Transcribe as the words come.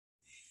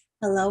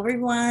Hello,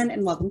 everyone,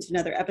 and welcome to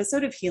another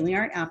episode of Healing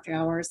Art After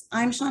Hours.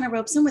 I'm Shauna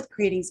Robeson with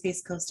Creating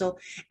Space Coastal,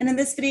 and in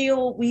this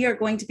video, we are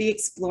going to be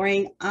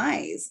exploring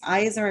eyes.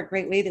 Eyes are a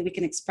great way that we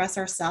can express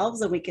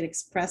ourselves, and we can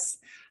express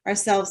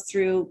ourselves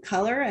through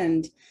color,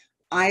 and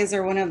eyes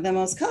are one of the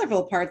most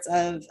colorful parts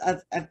of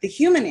the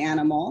human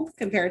animal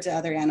compared to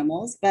other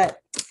animals. But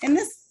in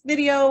this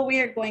video,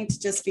 we are going to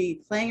just be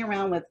playing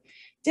around with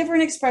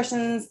different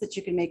expressions that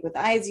you can make with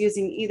eyes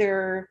using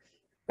either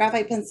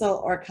graphite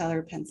pencil or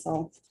color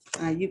pencil.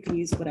 You can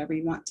use whatever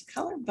you want to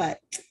color, but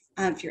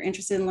if you're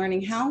interested in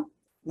learning how,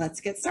 let's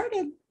get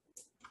started.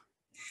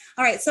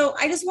 All right, so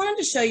I just wanted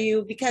to show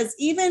you, because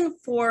even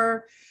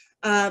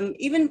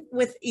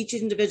with each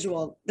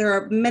individual, there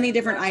are many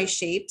different eye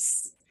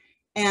shapes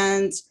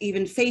and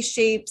even face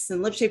shapes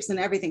and lip shapes and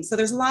everything. So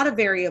there's a lot of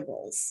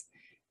variables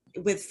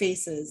with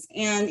faces.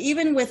 And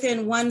even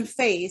within one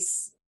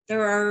face,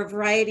 there are a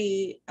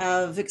variety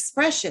of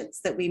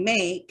expressions that we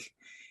make,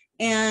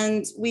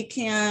 and we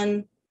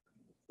can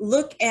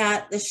look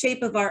at the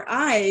shape of our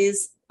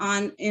eyes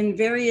in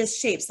various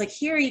shapes. Like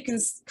here, you can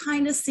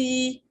kind of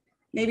see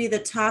maybe the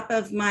top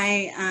of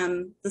my,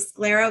 the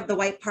sclera of the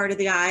white part of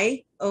the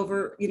eye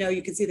over,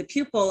 you can see the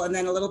pupil and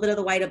then a little bit of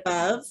the white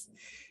above.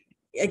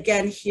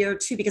 Again, here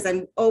too, because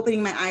I'm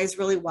opening my eyes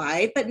really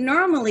wide, but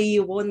normally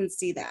you wouldn't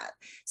see that.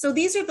 So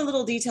these are the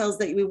little details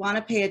that we want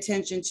to pay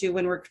attention to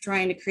when we're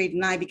trying to create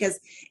an eye, because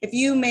if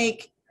you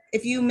make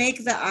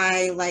the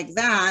eye like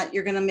that,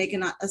 you're going to make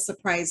a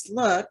surprised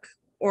look,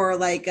 or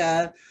like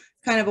a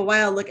kind of a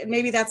wild look, and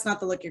maybe that's not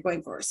the look you're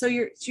going for. So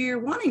you're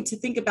wanting to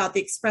think about the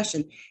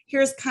expression.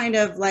 Here's kind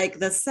of like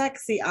the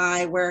sexy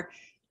eye where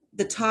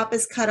the top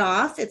is cut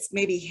off. It's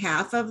maybe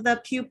half of the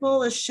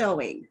pupil is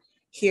showing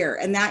here,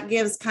 and that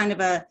gives kind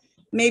of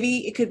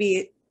maybe it could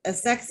be a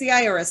sexy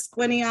eye or a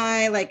squinty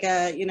eye, like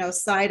a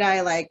side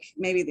eye, like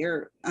maybe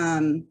they're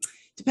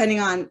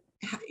depending on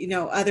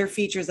other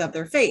features of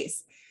their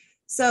face.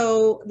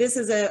 So this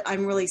is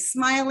I'm really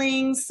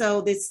smiling.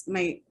 So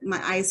my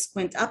eyes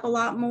squint up a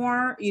lot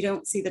more. You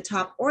don't see the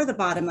top or the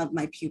bottom of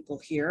my pupil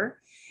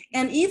here.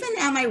 And even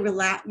at my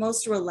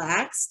most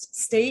relaxed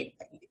state,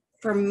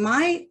 for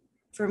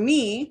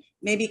me,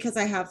 maybe because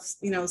I have,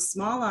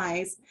 small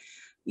eyes,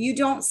 you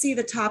don't see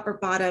the top or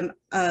bottom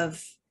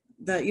of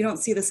you don't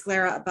see the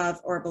sclera above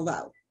or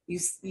below.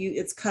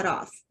 It's cut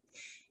off.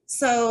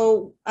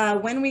 So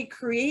when we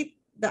create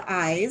the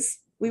eyes,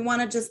 we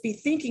want to just be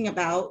thinking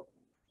about,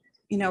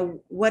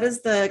 what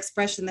is the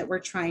expression that we're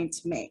trying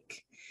to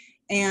make?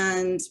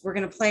 And we're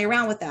going to play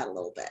around with that a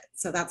little bit.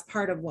 So that's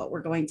part of what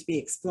we're going to be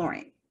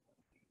exploring.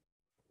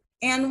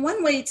 And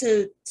one way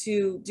to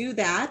do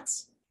that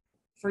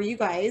for you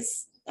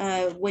guys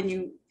when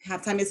you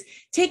have time is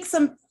take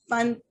some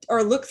fun,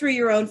 or look through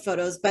your own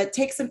photos, but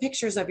take some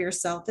pictures of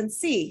yourself and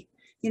see,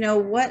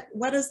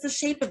 what is the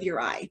shape of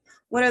your eye?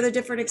 What are the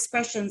different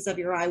expressions of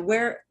your eye?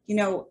 Where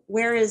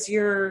is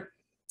your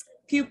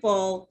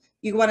pupil?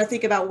 You want to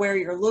think about where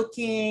you're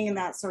looking and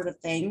that sort of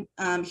thing.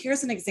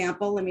 Here's an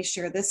example. Let me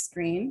share this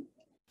screen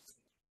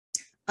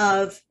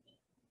of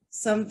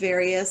some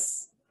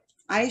various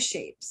eye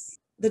shapes.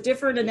 The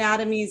different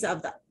anatomies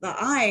of the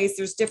eyes,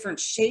 there's different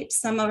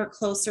shapes. Some are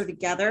closer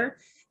together.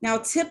 Now,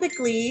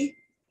 typically,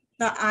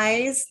 the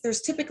eyes,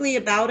 there's typically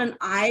about an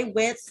eye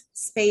width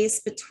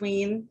space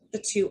between the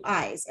two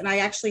eyes. And I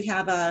actually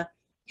have a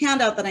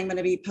handout that I'm going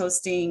to be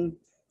posting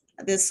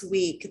this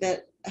week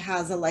that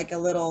has a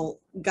little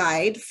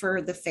guide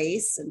for the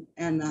face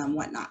and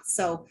whatnot.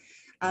 So,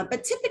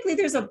 but typically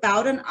there's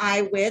about an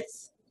eye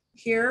width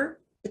here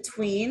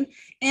between,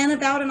 and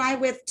about an eye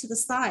width to the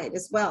side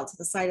as well, to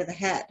the side of the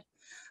head.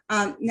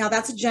 Now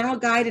that's a general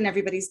guide, and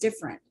everybody's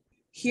different.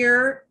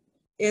 Here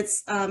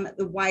it's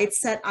the wide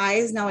set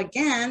eyes. Now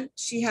again,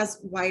 she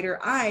has wider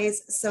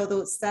eyes, so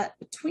the set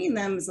between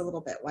them is a little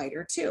bit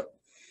wider too.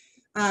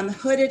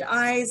 Hooded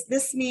eyes,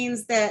 this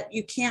means that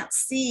you can't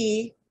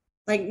see.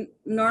 Like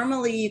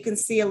normally you can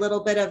see a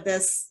little bit of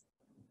this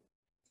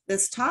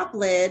top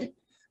lid,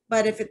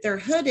 but if they're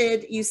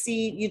hooded,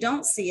 you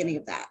don't see any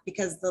of that,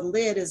 because the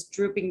lid is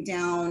drooping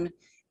down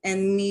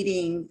and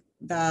meeting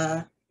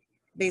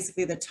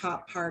basically the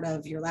top part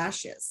of your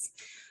lashes.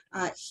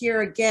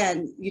 Here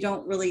again, you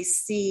don't really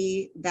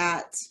see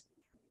that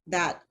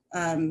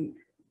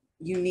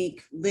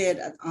unique lid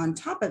on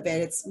top of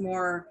it. It's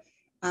more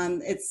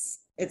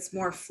it's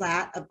more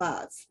flat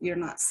above. You're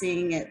not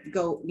seeing it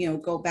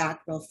go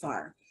back real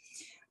far.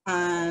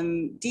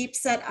 Deep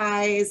set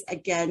eyes,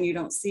 again, you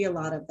don't see a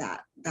lot of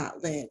that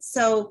lid.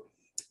 So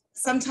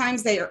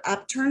sometimes they are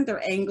upturned,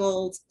 they're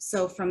angled.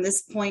 So from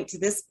this point to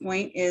this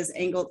point is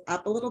angled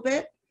up a little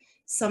bit.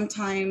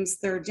 Sometimes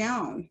they're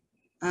down.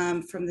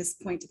 From this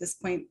point to this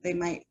point, they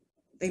might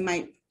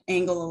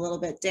angle a little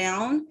bit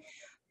down.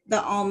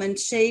 The almond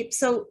shape.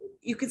 So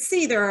you can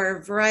see there are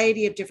a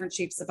variety of different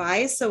shapes of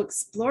eyes. So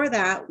explore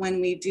that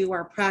when we do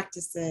our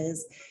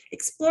practices.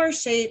 Explore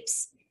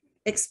shapes,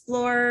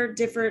 explore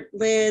different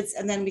lids,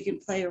 and then we can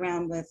play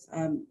around with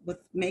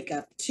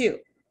makeup too.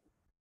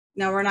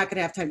 Now we're not going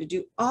to have time to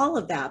do all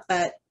of that,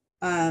 but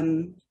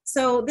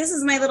So this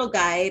is my little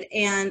guide,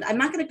 and I'm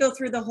not going to go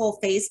through the whole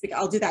face because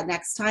I'll do that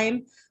next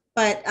time.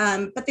 But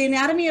the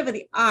anatomy of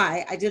the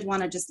eye, I did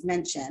want to just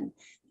mention.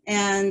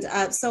 And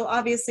so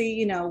obviously,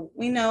 you know,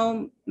 we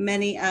know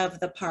many of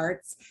the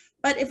parts,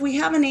 but if we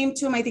have a name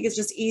to them, I think it's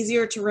just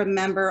easier to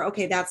remember,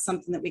 okay, that's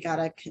something that we got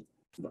to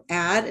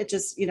add. It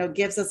just, you know,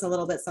 gives us a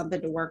little bit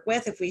something to work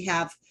with. If we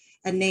have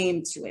a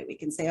name to it, we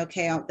can say,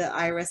 okay, the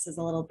iris is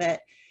a little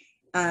bit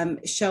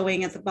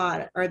showing at the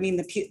bottom, or I mean,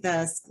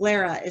 the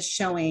sclera is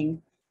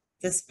showing.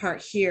 This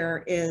part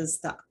here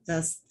is the,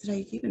 did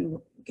I even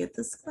get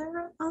the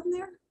sclera on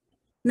there?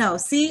 No,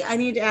 see, I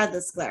need to add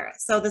the sclera.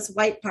 So this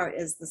white part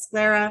is the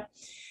sclera.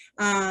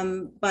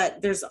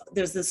 But there's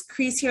this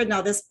crease here.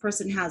 Now this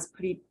person has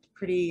pretty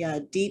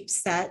deep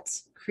set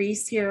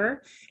crease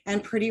here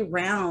and pretty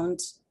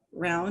round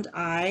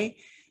eye.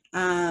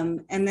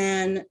 And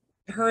then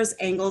hers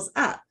angles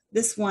up.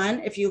 This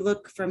one, if you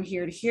look from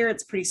here to here,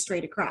 it's pretty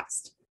straight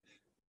across.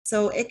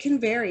 So it can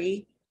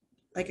vary,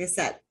 like I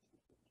said.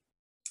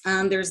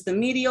 There's the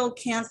medial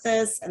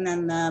canthus and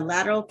then the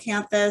lateral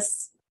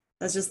canthus.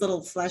 That's just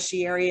little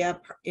fleshy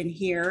area in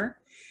here.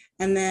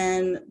 And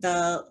then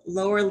the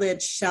lower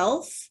lid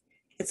shelf.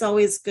 It's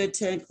always good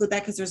to include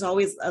that because there's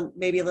always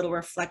maybe a little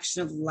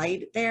reflection of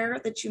light there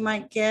that you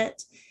might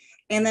get.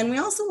 And then we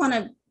also want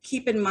to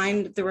keep in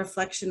mind the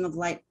reflection of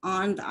light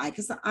on the eye,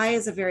 because the eye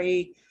is a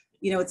very,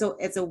 you know,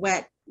 it's a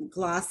wet,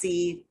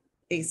 glossy,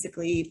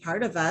 basically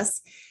part of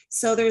us.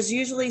 So there's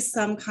usually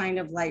some kind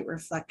of light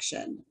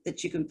reflection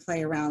that you can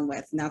play around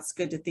with, and that's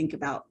good to think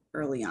about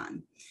early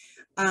on.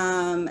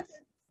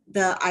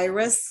 The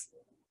iris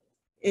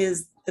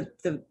is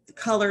the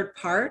colored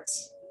part,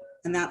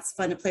 and that's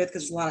fun to play with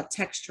because there's a lot of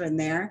texture in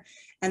there.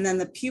 And then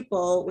the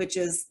pupil, which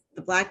is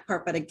the black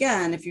part, but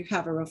again, if you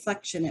have a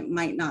reflection, it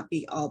might not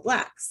be all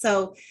black.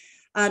 So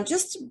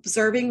just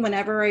observing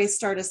whenever I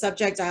start a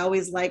subject, I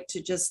always like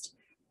to just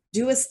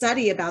do a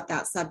study about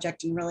that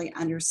subject and really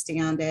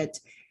understand it.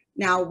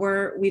 Now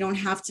we don't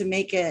have to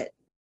make it,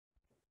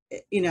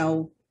 you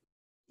know,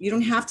 you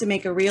don't have to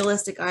make a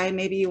realistic eye.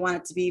 Maybe you want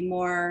it to be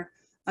more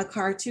a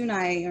cartoon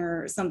eye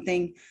or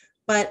something,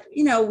 but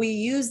you know, we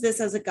use this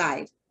as a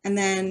guide, and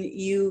then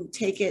you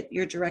take it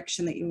your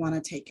direction that you want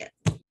to take it.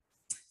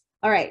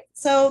 All right,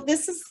 so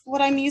this is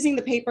what I'm using.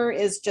 The paper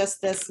is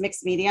just this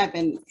mixed media. I've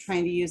been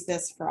trying to use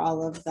this for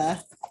all of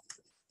the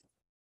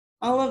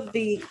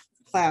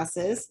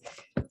classes.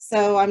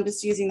 So I'm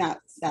just using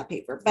that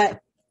paper, but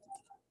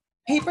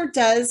paper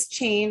does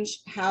change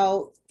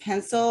how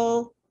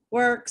pencil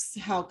works,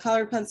 how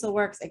colored pencil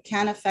works. It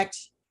can affect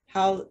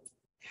how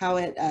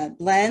it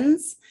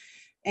blends.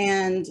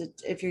 And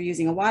if you're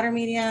using a water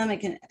medium,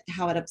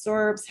 how it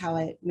absorbs, how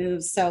it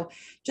moves. So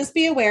just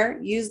be aware,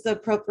 use the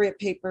appropriate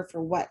paper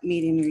for what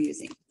medium you're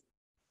using.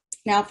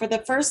 Now for the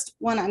first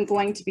one, I'm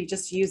going to be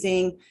just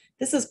using,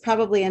 this is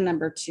probably a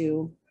number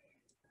 2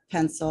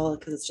 pencil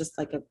because it's just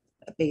like a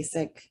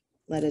basic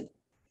leaded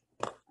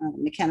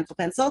mechanical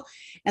pencil.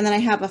 And then I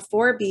have a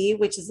 4B,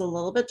 which is a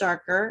little bit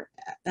darker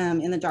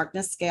in the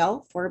darkness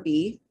scale,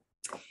 4B.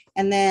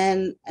 And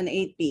then an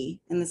 8B,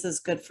 and this is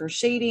good for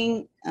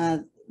shading.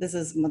 This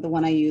is the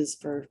one I use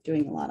for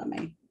doing a lot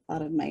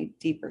of my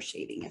deeper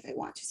shading if I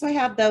want to. So I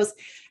have those,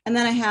 and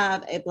then I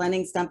have a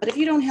blending stump. But if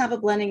you don't have a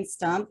blending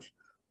stump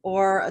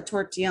or a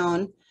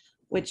tortillon,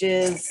 which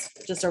is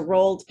just a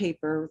rolled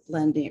paper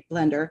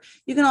blender,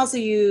 you can also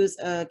use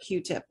a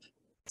Q-tip.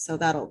 So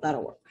that'll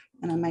work.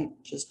 And I might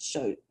just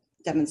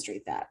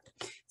demonstrate that.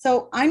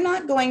 So I'm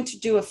not going to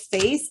do a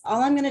face.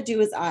 All I'm going to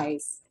do is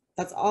eyes.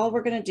 That's all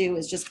we're going to do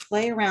is just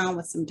play around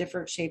with some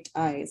different shaped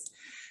eyes.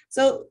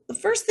 So the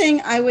first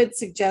thing I would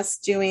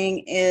suggest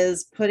doing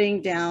is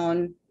putting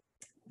down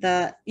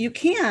you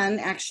can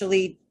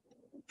actually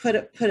put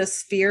a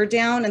sphere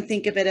down and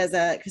think of it as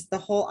because the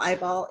whole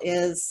eyeball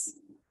is,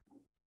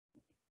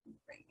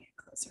 bring it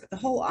closer, the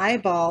whole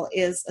eyeball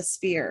is a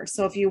sphere.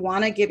 So if you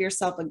want to give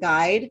yourself a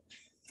guide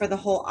for the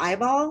whole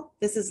eyeball,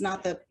 this is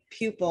not the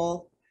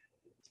pupil,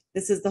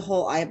 this is the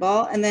whole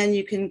eyeball. And then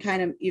you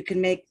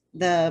can make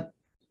the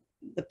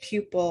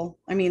pupil,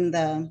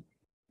 the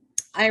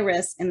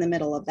iris in the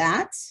middle of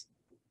that,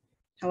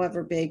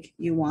 however big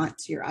you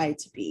want your eye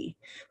to be.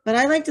 But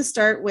I like to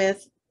start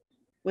with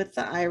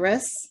the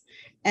iris,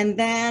 and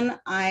then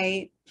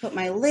I put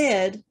my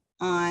lid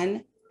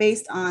on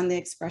based on the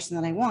expression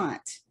that I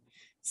want.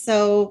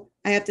 So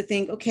I have to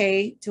think,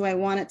 okay, do I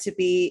want it to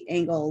be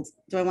angled?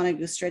 Do I want to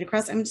go straight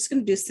across? I'm just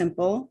going to do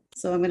simple.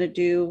 So I'm going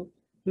to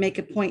make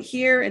a point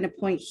here and a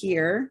point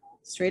here,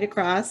 straight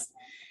across.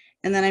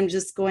 And then I'm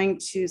just going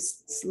to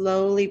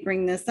slowly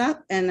bring this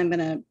up, and I'm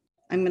gonna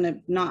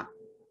not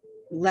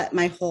let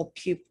my whole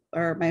pupil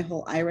or my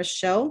whole iris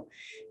show,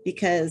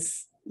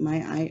 because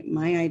my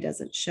eye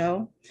doesn't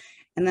show.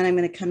 And then I'm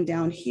going to come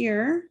down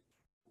here,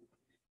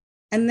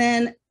 and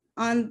then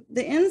on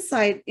the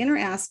inner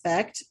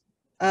aspect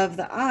of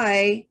the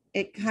eye,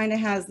 it kind of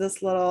has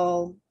this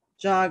little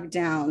jog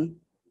down,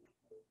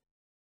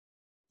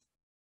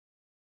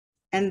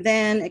 and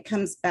then it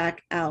comes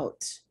back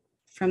out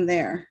from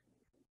there.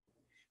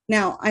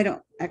 Now, I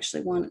don't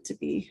actually want it to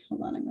be,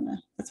 hold on,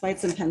 that's why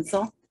it's in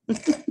pencil. I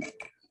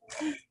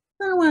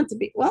don't want it to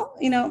be, well,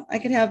 you know, I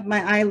could have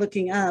my eye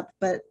looking up,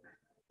 but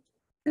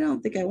I don't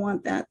think I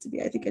want that to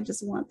be. I think I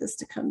just want this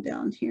to come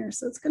down here.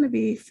 So it's going to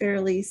be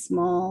fairly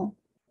small.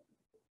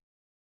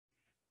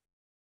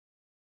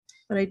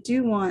 But I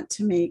do want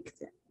to make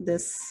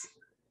this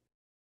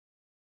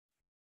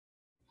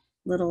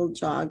little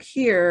jog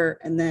here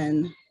and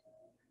then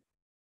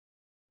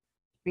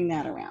bring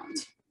that around.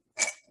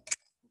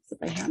 So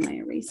if I have my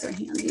eraser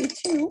handy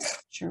too,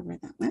 not sure where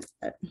that went,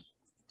 but I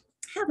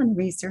have an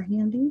eraser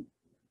handy.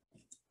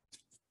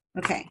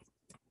 Okay.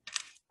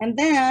 And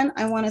then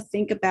I want to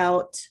think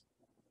about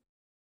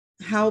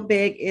how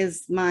big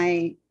is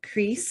my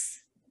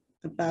crease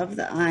above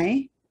the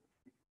eye.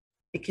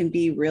 It can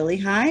be really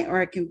high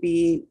or it can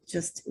be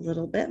just a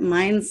little bit.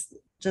 Mine's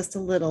just a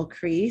little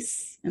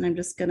crease, and I'm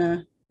just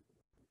gonna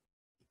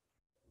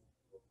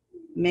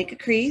make a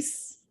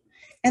crease.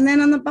 And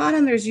then on the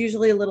bottom, there's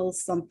usually a little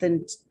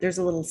something, there's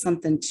a little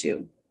something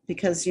too,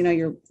 because you know,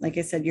 you're, like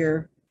I said,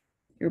 your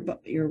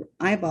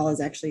eyeball is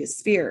actually a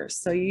sphere.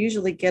 So you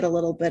usually get a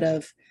little bit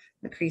of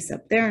a crease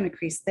up there and a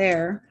crease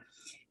there.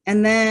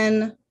 And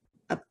then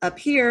up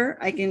here,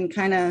 I can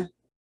kind of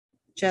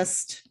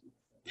just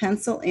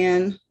pencil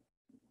in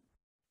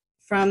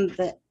from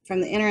the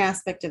inner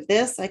aspect of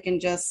this. I can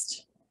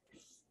just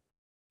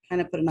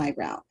kind of put an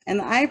eyebrow, and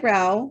the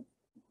eyebrow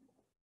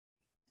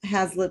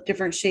has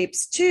different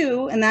shapes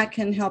too, and that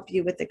can help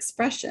you with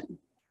expression.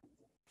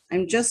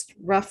 I'm just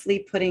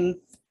roughly putting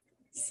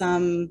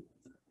some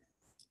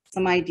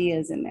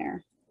ideas in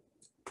there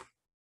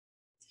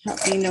to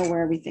help me know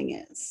where everything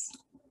is.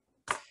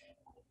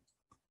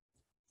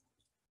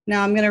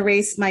 Now I'm going to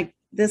erase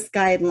this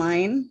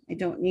guideline. I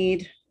don't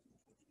need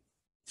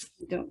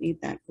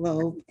that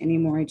globe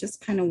anymore. I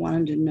just kind of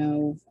wanted to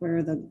know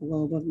where the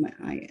globe of my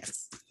eye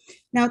is.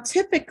 Now,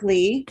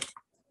 typically,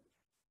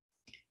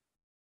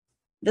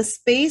 the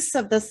space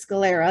of the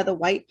sclera, the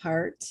white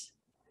part,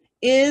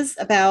 is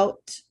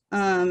about,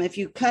 if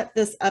you cut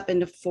this up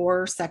into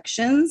 4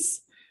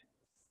 sections,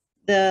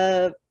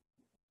 the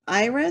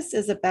iris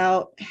is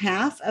about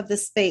half of the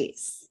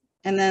space.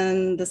 And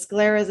then the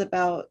sclera is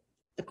about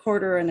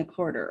 1/4 and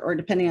 1/4, or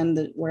depending on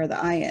where the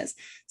eye is.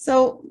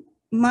 So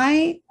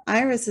my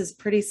iris is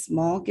pretty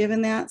small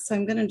given that. So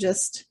I'm going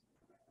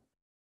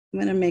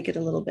to make it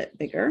a little bit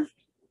bigger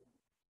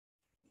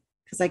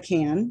because I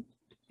can,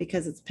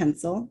 because it's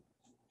pencil.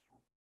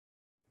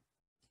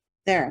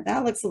 There,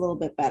 that looks a little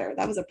bit better.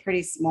 That was a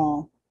pretty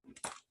small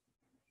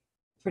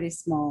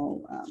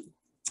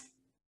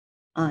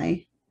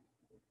eye.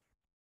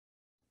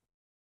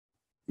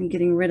 I'm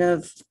getting rid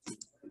of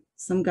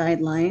some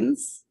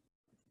guidelines.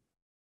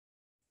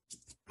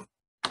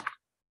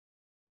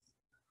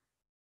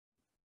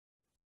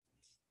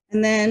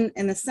 And then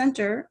in the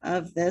center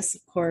of this,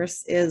 of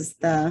course, is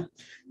the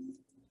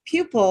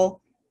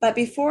pupil. But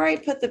before I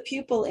put the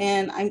pupil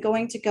in, I'm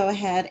going to go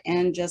ahead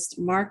and just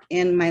mark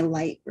in my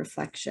light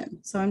reflection.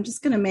 So I'm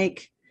just going to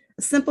make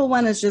a simple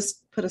one, is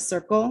just put a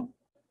circle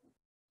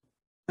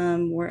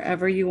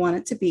wherever you want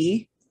it to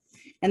be.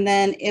 And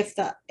then if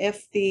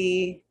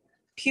the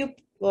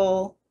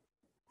pupil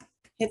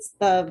hits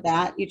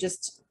that, you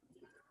just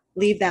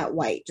leave that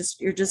white.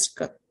 You're just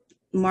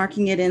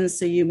marking it in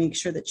so you make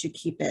sure that you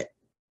keep it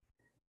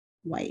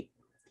white.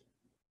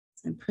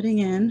 So I'm putting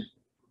in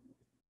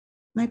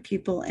my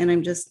pupil, and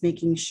I'm just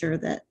making sure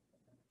that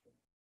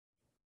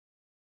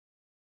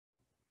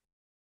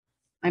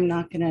I'm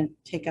not going to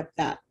take up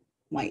that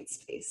white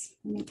space.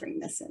 Let me bring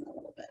this in a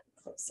little bit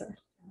closer.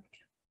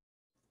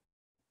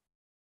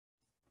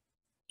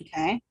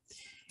 Okay.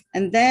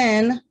 And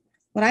then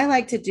what I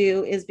like to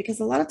do is,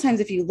 because a lot of times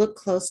if you look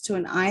close to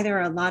an eye, there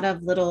are a lot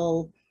of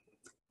little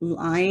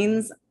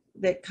lines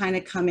that kind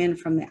of come in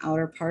from the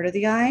outer part of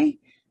the eye.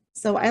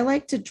 So I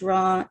like to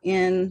draw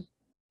in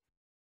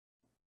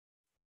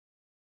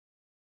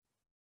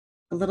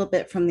a little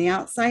bit from the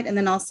outside and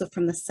then also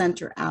from the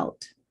center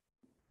out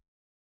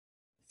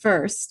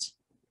first.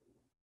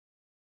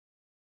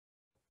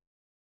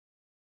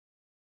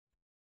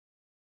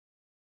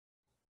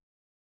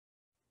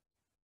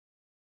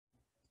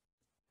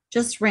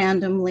 Just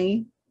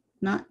randomly,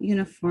 not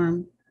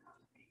uniform,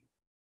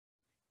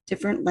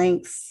 different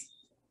lengths,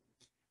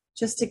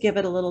 just to give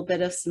it a little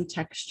bit of some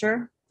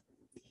texture.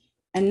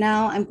 And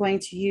now I'm going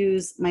to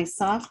use my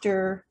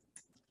softer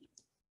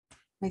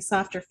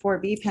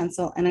 4B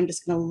pencil, and I'm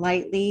just going to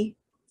lightly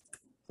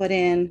put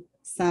in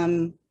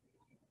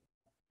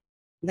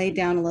lay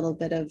down a little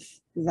bit of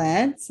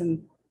lead,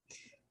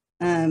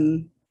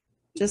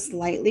 just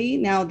lightly.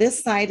 Now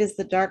this side is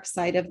the dark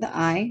side of the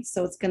eye,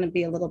 so it's going to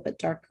be a little bit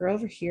darker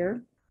over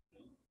here.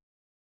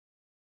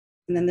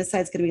 And then this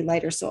side's going to be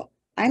lighter. So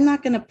I'm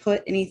not going to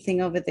put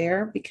anything over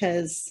there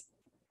because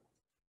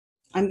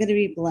I'm going to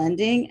be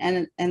blending,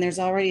 and there's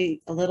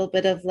already a little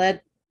bit of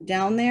lead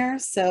down there.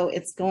 So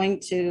it's going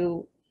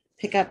to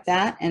pick up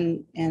that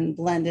and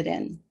blend it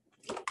in.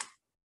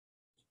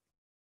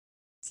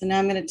 So now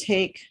I'm going to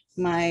take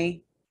my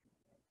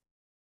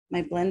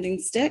blending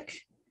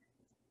stick,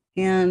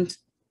 And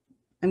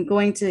I'm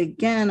going to,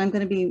 again, I'm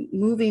going to be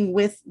moving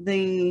with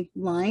the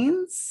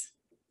lines,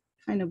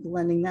 kind of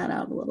blending that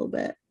out a little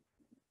bit.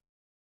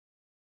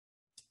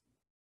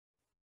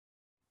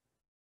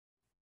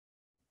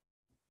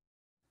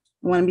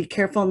 I want to be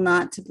careful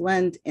not to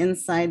blend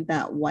inside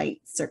that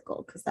white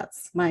circle because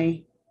that's where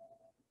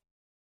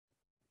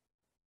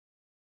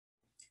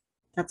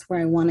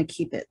I want to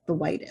keep it the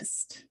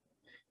whitest.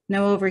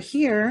 Now over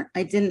here,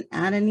 I didn't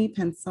add any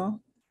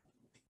pencil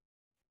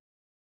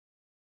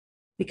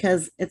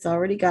because it's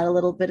already got a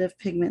little bit of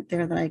pigment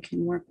there that I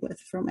can work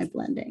with for my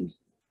blending.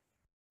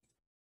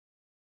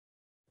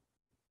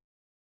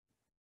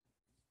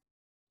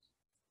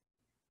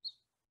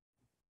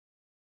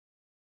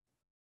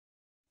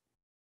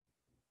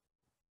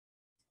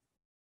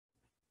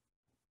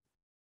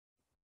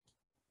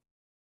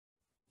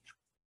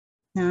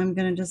 Now I'm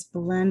going to just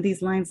blend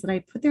these lines that I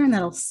put there, and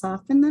that'll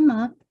soften them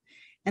up.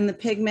 And the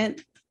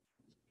pigment,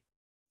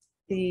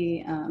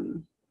 the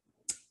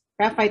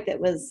graphite that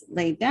was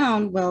laid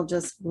down will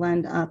just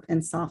blend up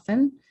and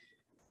soften,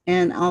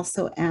 and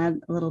also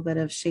add a little bit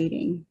of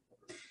shading.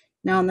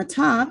 Now on the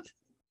top,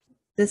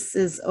 this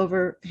is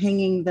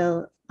overhanging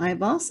the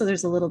eyeball, so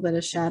there's a little bit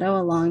of shadow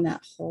along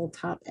that whole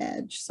top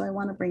edge. So I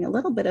want to bring a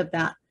little bit of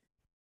that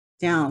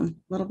down,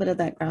 a little bit of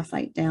that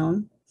graphite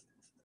down.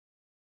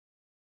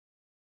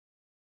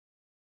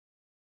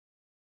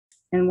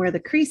 And where the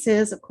crease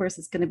is, of course,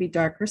 it's going to be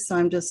darker, so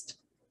I'm just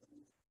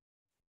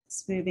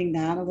smoothing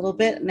that a little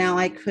bit. Now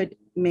I could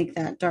make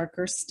that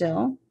darker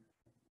still.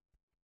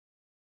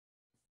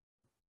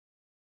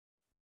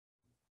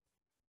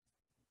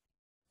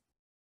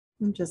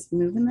 I'm just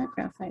moving that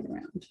graphite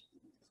around.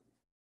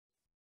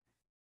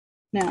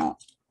 Now,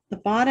 the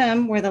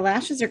bottom where the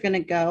lashes are going to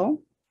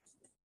go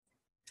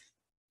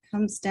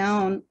comes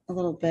down a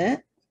little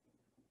bit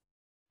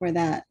where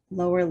that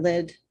lower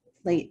lid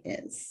plate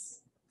is.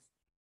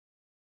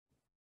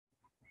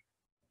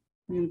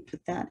 I'm going to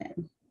put that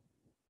in.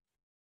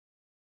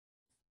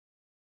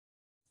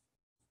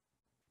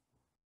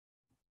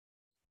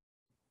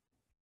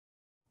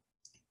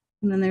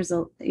 And then there's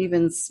an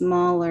even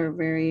smaller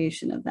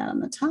variation of that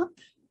on the top.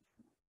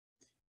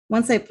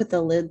 Once I put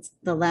the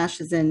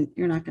lashes in,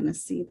 you're not going to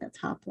see the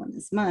top one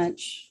as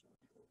much,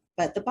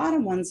 but the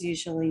bottom ones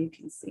usually you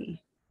can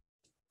see.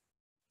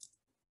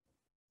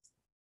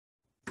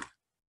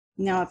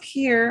 Now up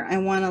here, I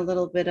want a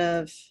little bit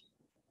of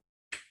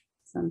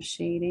some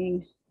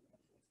shading.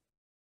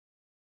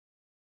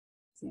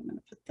 So I'm going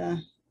to put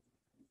the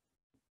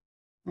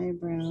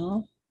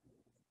eyebrow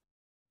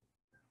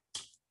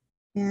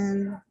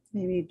and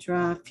maybe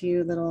draw a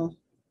few little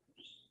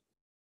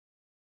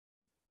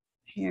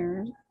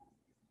hairs.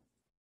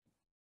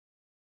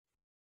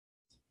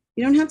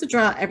 You don't have to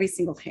draw every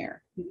single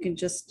hair. You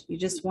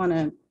just want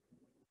to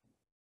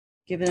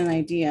give it an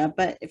idea.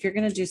 But if you're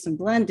going to do some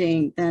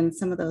blending, then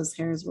some of those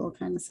hairs will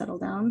kind of settle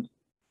down.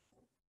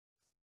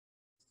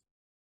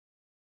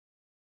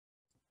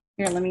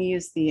 Here, let me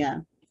use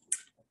the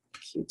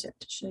Q-tip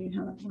to show you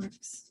how that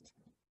works.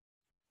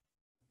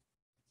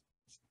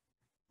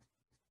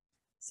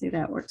 See,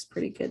 that works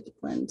pretty good to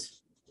blend.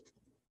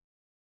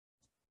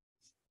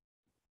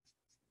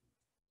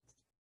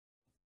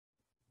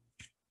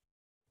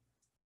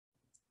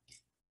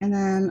 And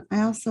then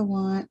I also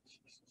want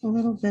a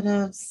little bit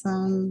of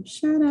some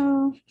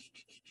shadow.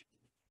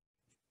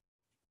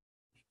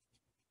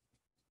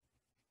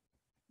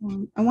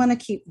 I want to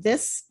keep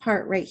this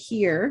part right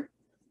here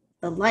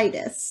the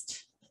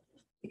lightest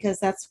because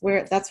that's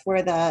where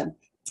the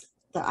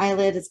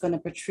eyelid is going to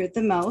protrude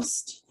the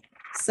most.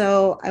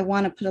 So I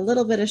want to put a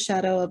little bit of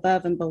shadow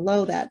above and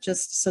below that,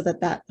 just so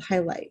that that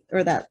highlight,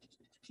 or that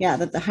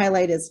the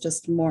highlight is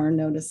just more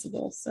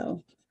noticeable.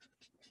 So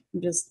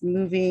I'm just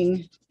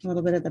moving a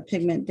little bit of the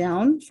pigment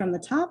down from the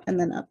top and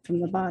then up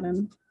from the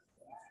bottom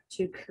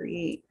to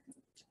create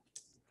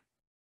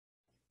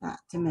that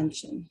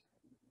dimension.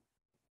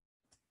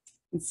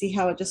 And see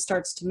how it just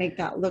starts to make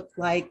that look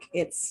like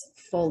it's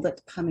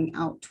folded coming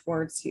out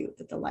towards you,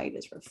 that the light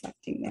is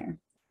reflecting there.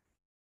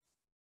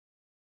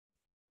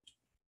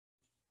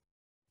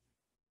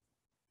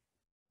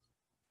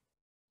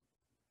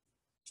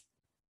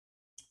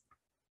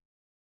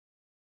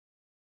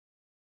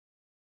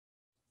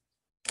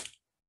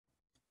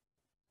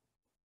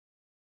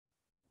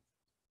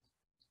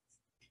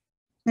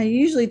 I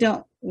usually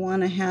don't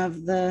want to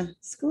have the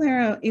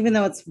sclera, even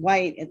though it's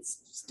white, it's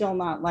still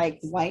not like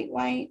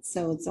white.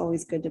 So it's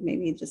always good to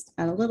maybe just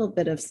add a little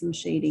bit of some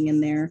shading in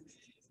there.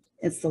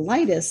 It's the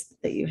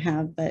lightest that you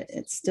have, but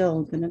it's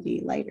still going to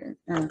be lighter.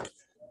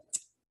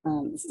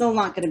 Still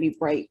not going to be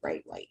bright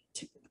white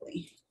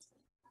typically.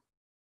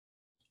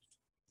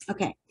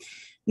 Okay,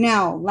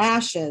 now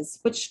lashes,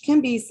 which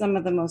can be some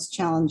of the most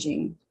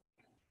challenging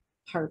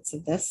parts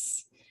of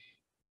this.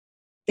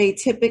 They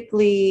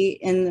typically,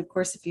 and of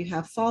course, if you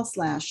have false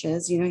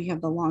lashes, you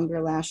have the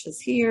longer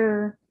lashes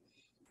here.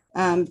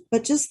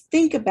 But just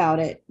think about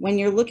it. When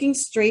you're looking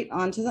straight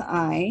onto the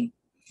eye,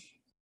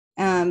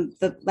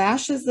 the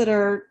lashes that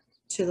are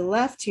to the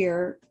left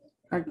here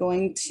are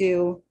going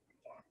to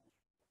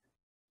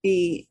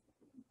be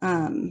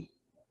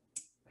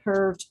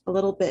curved a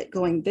little bit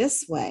going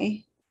this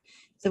way.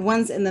 The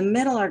ones in the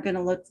middle are going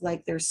to look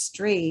like they're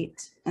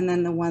straight, and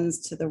then the ones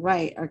to the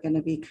right are going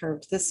to be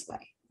curved this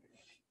way.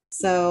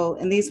 So,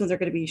 and these ones are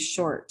going to be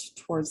short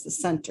towards the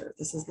center.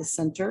 This is the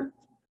center.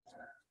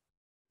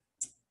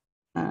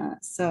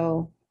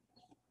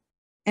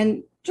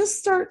 And just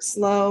start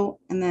slow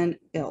and then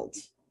build.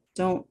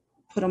 Don't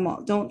put them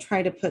all, don't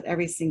try to put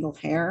every single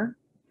hair.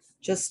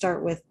 Just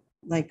start with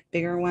like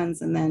bigger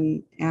ones and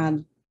then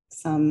add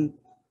some,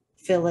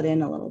 fill it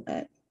in a little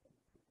bit.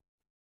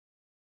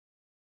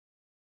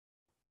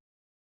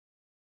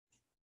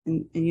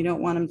 And you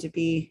don't want them to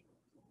be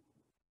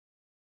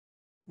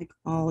like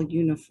all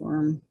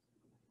uniform.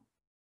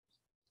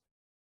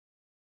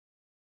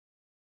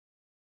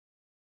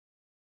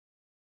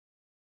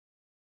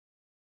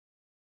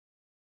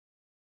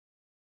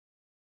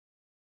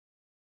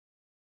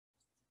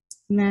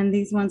 And then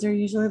these ones are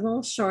usually a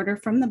little shorter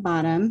from the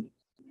bottom.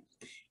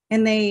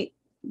 And they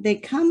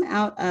come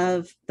out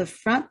of the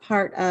front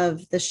part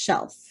of the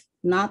shelf,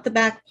 not the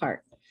back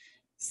part.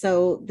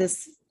 So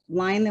this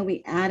line that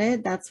we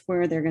added, that's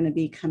where they're going to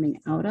be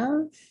coming out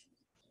of.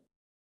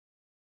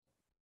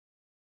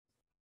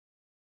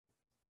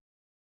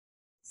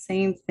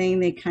 Same thing,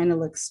 they kind of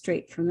look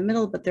straight from the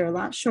middle, but they're a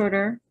lot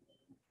shorter.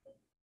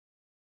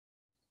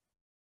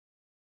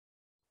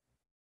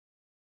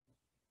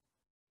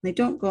 They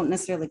don't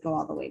necessarily go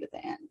all the way to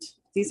the end.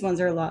 These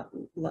ones are a lot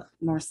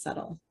more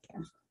subtle.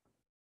 There.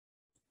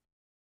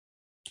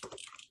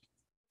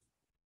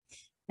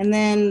 And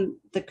then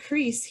the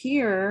crease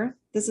here,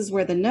 this is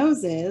where the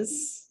nose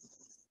is.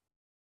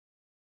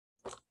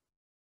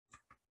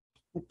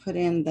 I put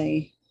in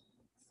the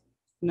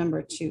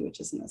number 2, which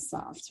isn't as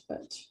soft,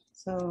 but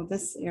so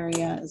this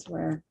area is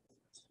where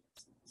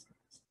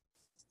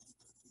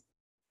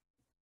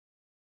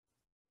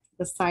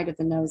the side of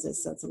the nose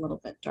is, so it's a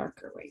little bit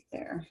darker right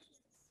there.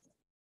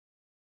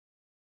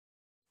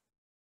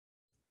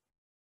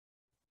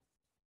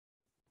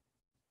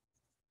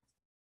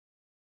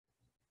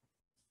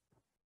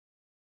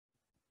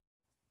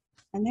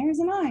 And there's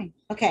an eye.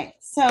 Okay,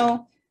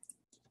 so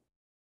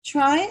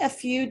try a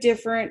few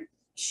different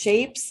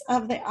shapes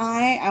of the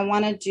eye. I'm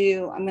going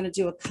to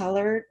do a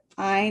colored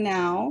eye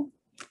now,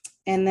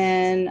 and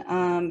then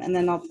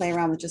I'll play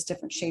around with just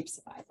different shapes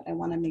of eye, but I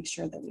want to make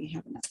sure that we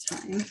have enough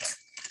time.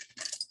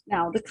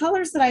 Now, the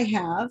colors that I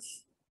have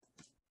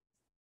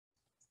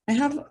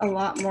a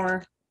lot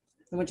more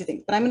than what you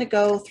think, but I'm going to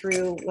go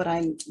through what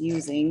I'm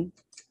using.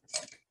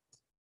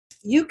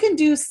 You can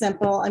do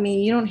simple. I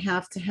mean, you don't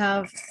have to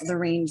have the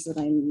range that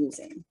I'm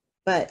using,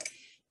 but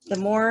the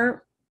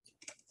more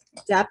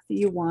depth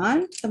you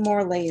want, the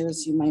more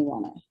layers you might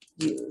want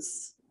to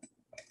use.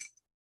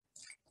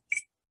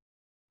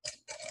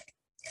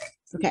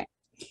 Okay,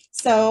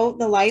 so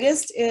the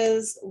lightest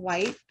is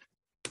white.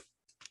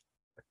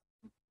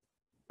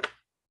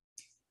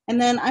 And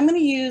then I'm going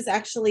to use,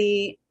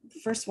 actually, the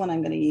first one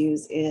I'm going to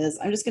use is,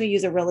 I'm just going to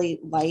use a really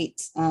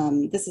light,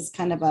 this is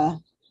kind of a,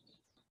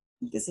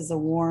 this is a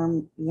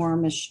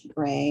warmish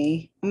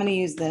gray. I'm going to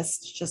use this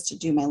just to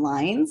do my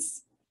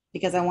lines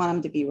because I want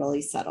them to be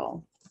really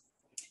subtle.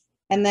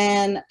 And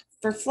then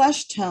for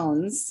flesh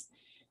tones,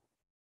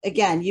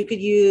 again, you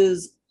could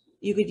use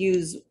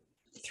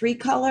 3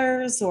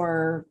 colors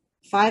or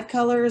 5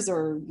 colors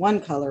or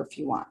 1 color if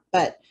you want,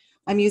 but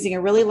I'm using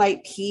a really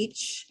light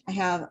peach. I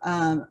have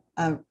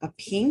a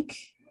pink,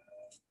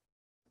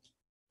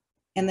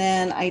 and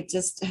then I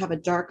just have a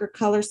darker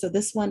color. So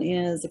this one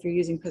is, if you're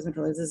using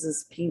Prismacolors, this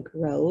is pink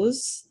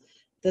rose.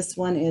 This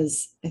one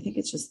is, I think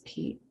it's just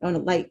peach, oh no,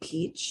 light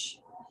peach.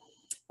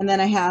 And then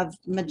I have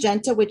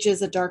magenta, which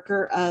is a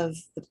darker of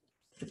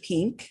the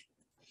pink.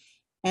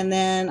 And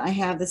then I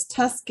have this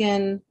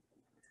Tuscan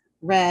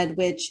red,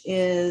 which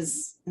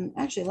is, and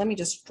actually, let me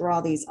just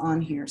draw these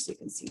on here so you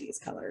can see these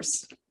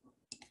colors.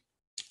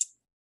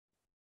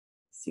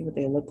 See what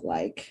they look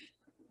like.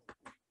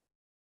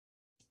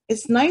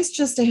 It's nice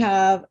just to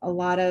have a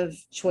lot of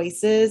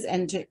choices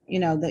and to, you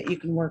know, that you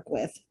can work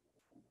with.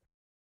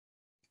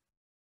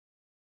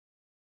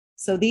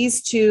 So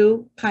these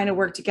two kind of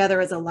work together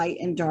as a light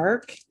and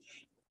dark.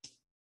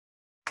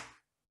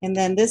 And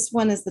then this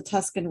one is the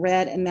Tuscan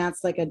red, and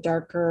that's like a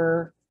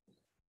darker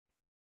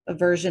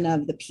version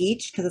of the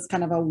peach because it's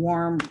kind of a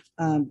warm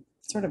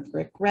sort of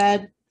brick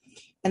red.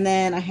 And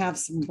then I have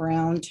some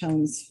brown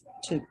tones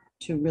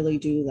to really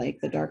do like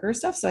the darker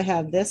stuff. So I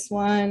have this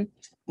one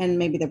and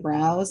maybe the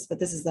brows, but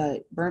this is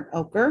the burnt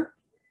ochre.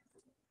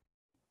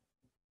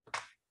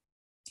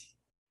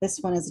 This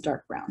one is a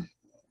dark brown.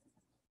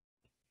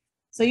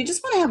 So you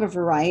just want to have a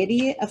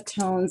variety of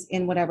tones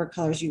in whatever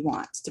colors you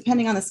want.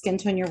 Depending on the skin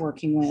tone you're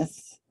working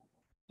with,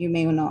 you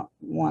may not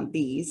want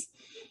these.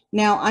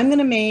 Now I'm going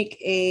to make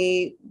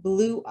a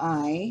blue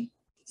eye.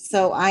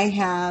 So I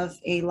have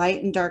a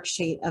light and dark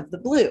shade of the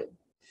blue.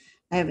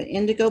 I have an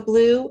indigo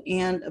blue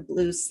and a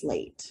blue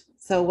slate.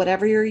 So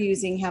whatever you're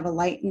using, have a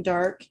light and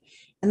dark.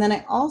 And then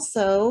I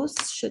also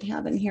should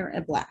have in here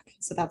a black.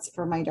 So that's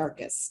for my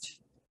darkest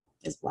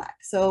is black.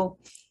 So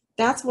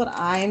that's what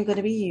I'm going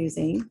to be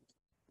using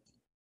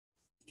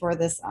for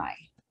this eye.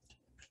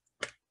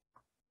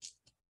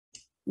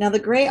 Now the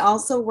gray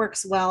also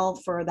works well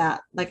for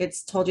that. Like I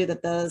told you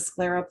that the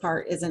sclera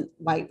part isn't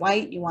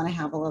white. You want to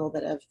have a little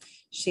bit of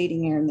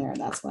shading here and there.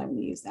 That's what I'm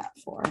going to use that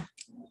for.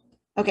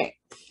 Okay.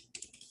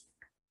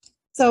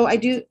 So I'm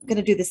going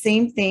to do the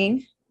same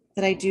thing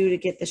that I do to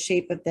get the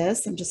shape of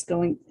this. I'm just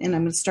going, and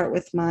I'm going to start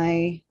with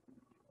I'm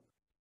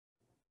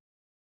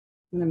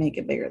going to make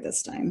it bigger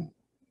this time.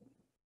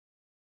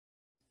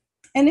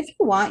 And if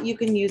you want, you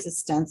can use a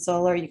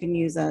stencil or you can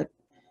use a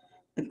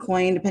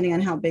coin, depending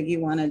on how big you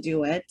want to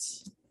do it.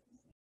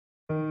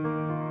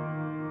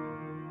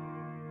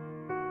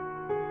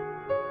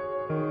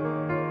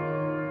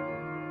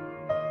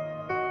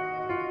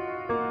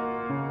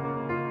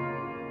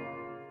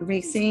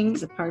 Erasing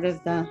the part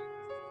of the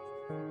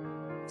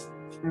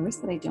iris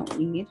that I don't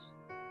need.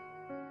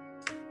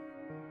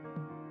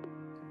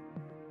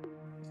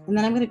 And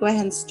then I'm going to go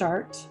ahead and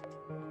start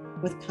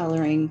with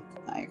coloring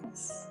the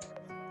iris.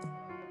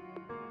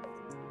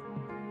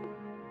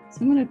 So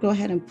I'm going to go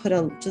ahead and put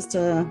I'll use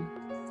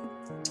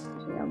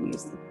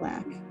the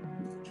black,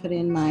 put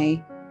in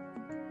my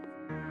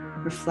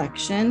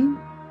reflection,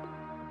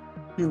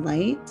 my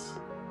light.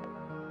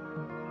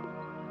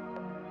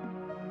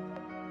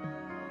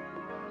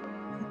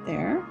 Put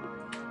there.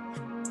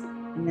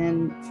 And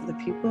then for the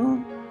pupil,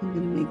 I'm going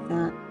to make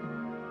that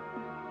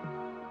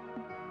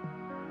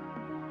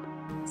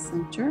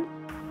center.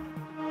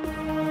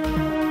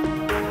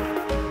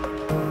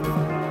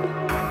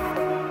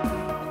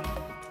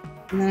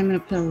 And then I'm going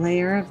to put a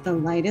layer of the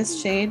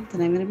lightest shade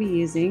that I'm going to be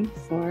using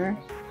for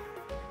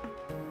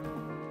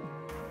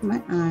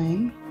my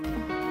eye.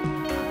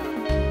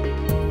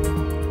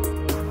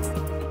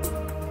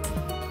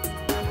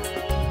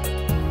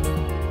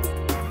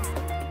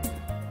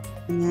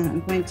 And then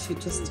I'm going to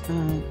just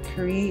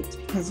create,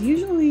 because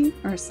usually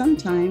or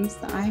sometimes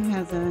the eye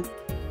has a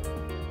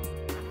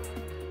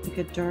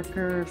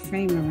darker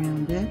frame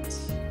around it.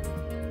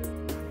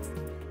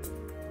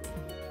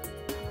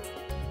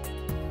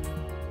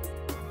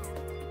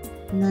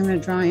 And then I'm going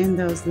to draw in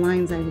those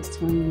lines I was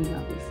telling you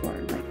about before,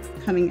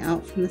 like coming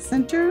out from the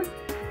center,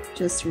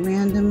 just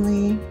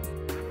randomly.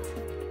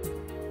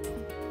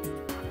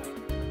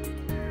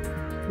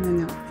 And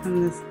then out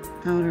from this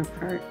outer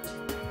part.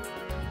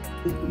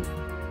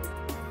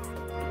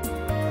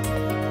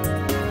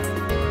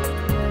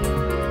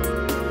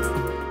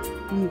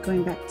 I'm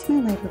going back to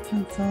my lighter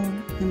pencil,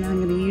 and I'm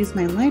going to use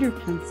my lighter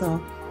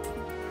pencil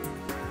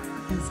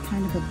as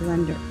kind of a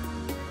blender.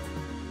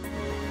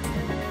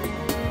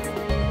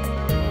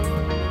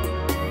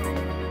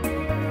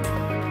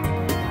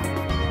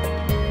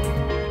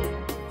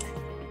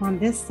 On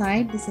this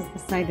side, this is the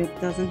side that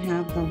doesn't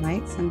have the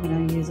light, so I'm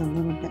going to use a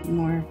little bit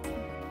more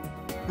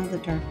of the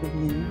darker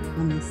blue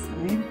on this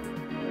side.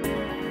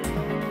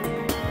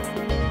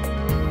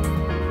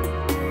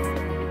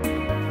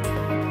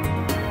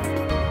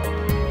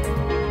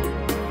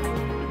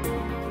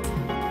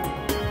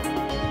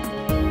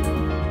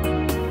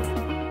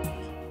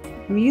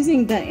 I'm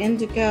using the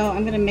indigo.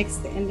 I'm going to mix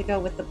the indigo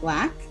with the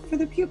black for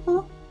the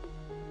pupil,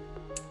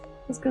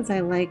 just because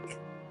I like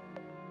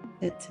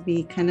it to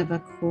be kind of a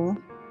cool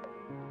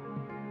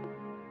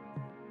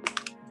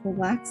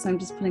black. So I'm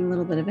just putting a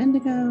little bit of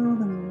indigo, then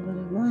a little bit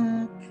of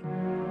black.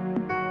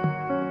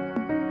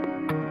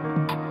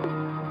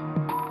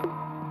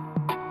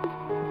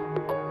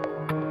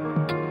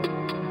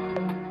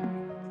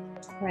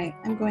 Right,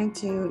 I'm going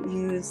to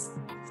use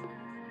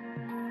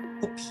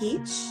the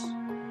peach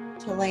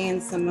to lay in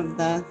some of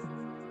the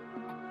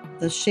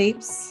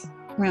shapes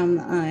around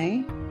the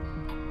eye.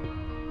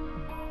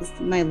 This is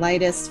my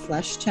lightest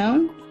flesh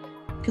tone,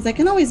 because I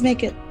can always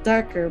make it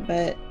darker,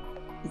 but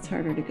it's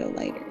harder to go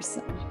lighter.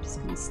 So I'm just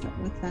going to start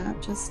with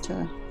that just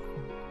to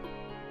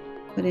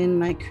put in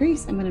my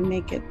crease. I'm going to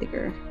make it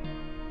bigger.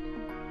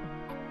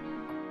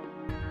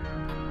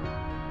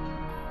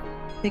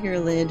 Bigger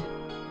lid.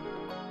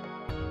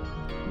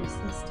 Here's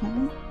this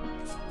time.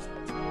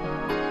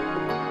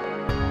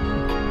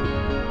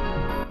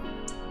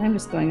 I'm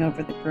just going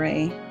over the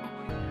gray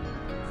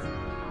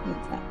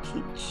with that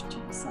peach to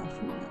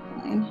soften that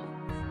line.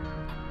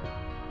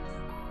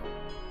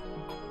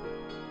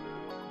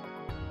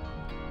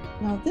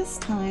 Now this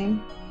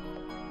time,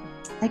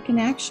 I can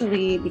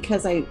actually,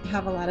 because I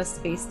have a lot of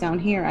space down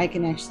here, I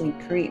can actually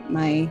create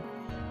my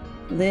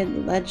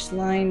ledge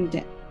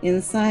line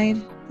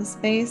inside the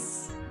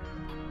space.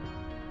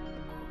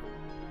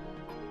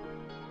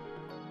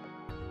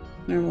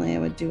 Normally I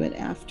would do it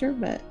after,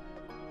 but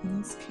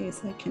in this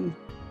case I can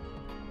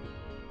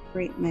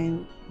create my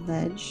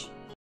ledge.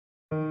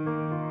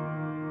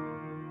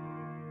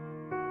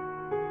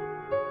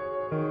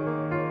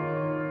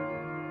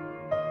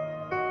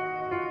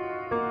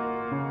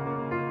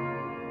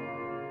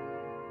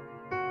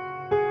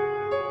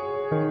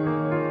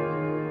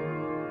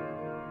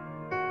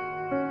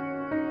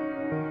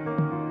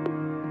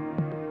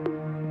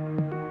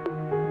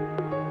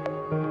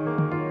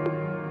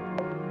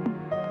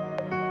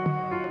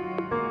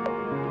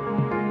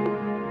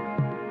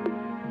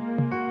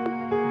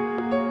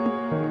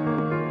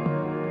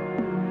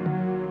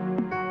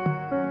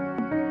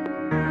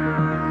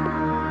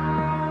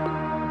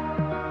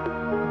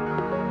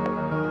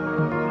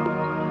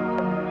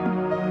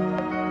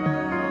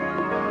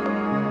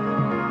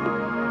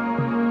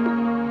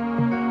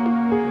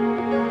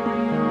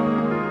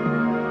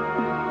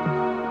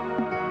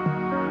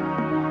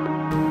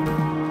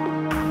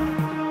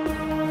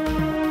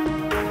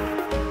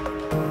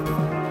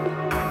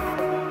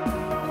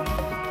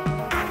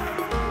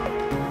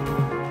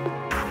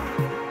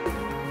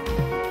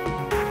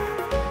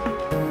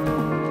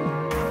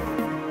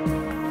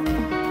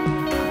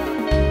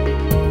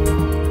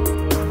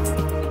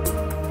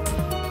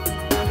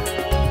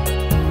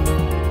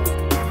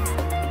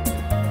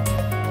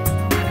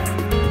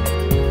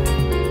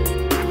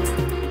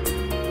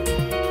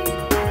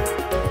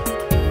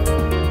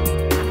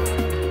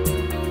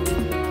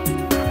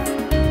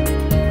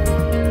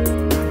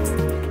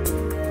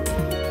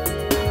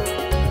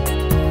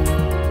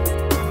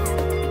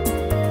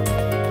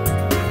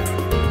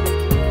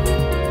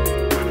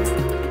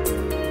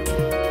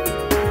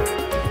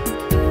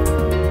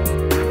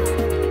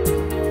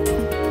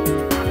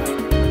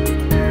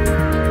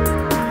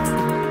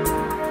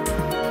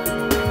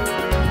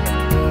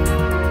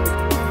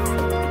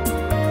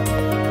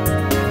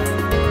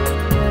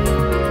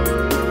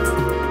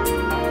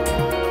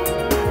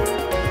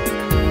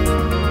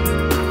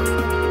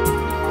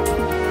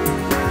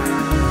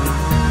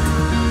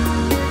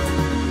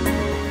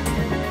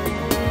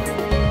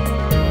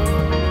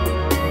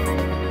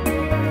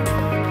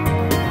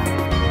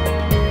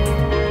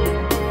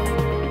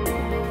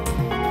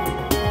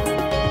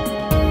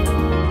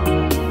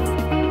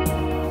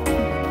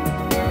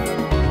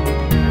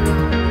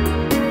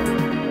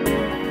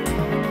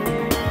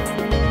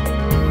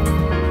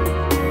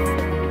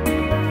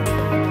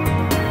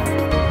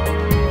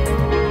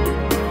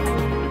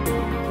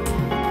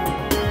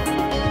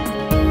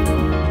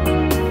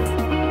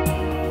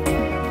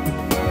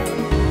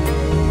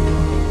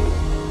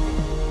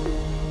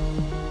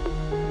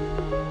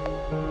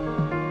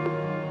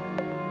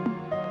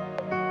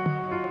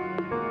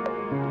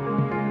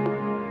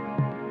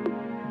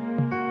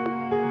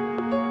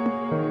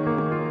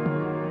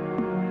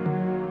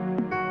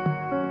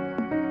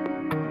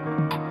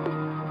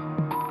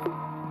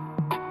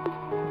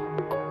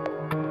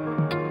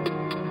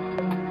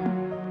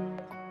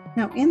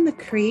 in the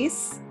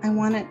crease, I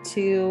want it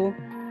to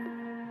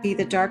be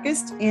the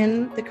darkest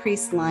in the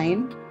crease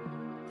line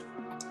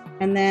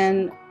and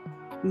then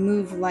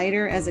move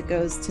lighter as it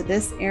goes to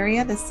this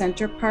area. The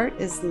center part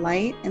is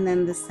light and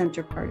then the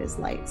center part is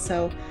light.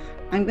 So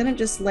I'm going to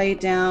just lay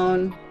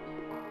down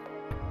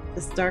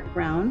this dark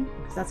brown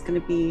because that's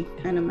going to be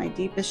kind of my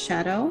deepest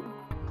shadow.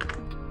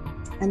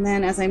 And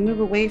then as I move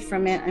away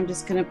from it, I'm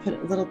just going to put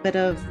a little bit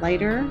of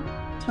lighter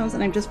tones,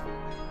 and I'm just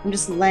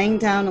laying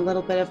down a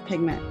little bit of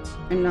pigment.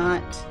 I'm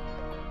not,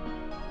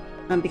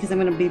 because I'm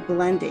going to be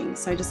blending.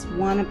 So I just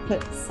want to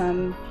put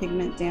some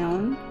pigment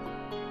down.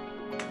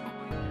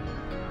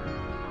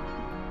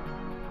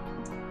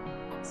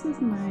 This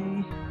is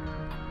my,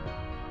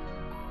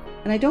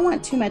 and I don't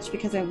want too much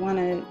because I want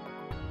to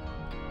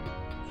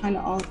kind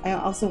of, I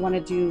also want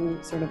to do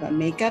sort of a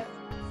makeup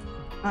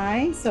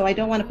eye. So I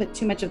don't want to put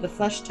too much of the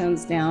flesh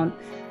tones down.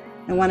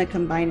 I want to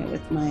combine it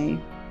with my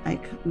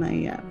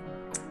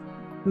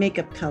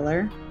makeup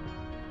color.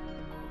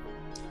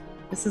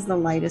 This is the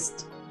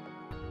lightest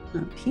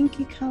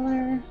pinky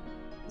color.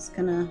 Just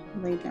gonna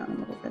lay down a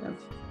little bit of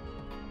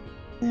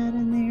that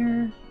in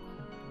there.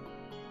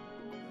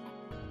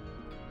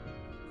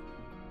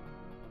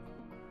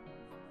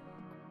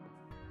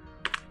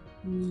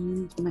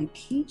 And my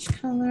peach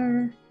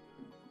color.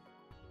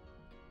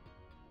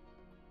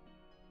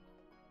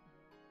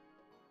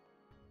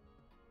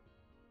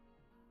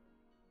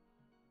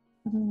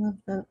 A little of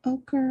the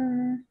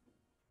ochre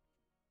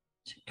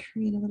to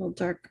create a little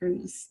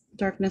darkness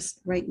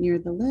right near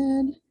the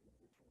lid.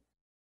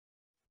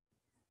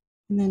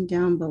 And then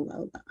down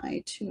below the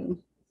eye too.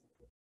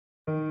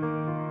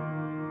 And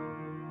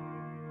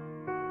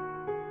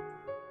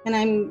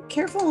I'm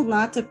careful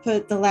not to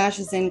put the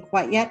lashes in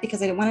quite yet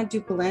because I don't want to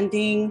do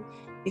blending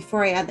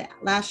before I add the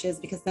lashes,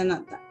 because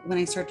then when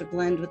I start to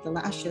blend with the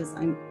lashes,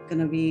 I'm going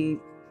to be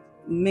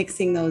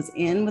mixing those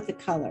in with the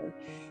color.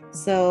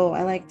 So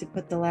I like to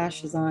put the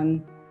lashes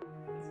on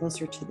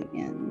closer to the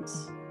end,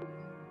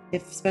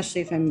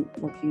 especially if I'm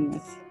working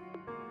with color.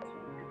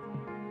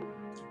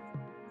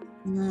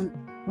 And then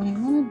what I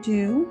want to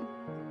do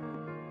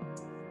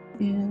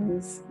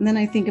is, and then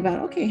I think about,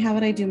 okay, how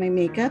would I do my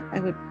makeup? I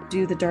would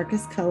do the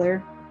darkest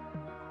color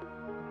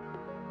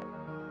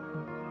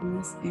in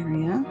this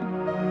area.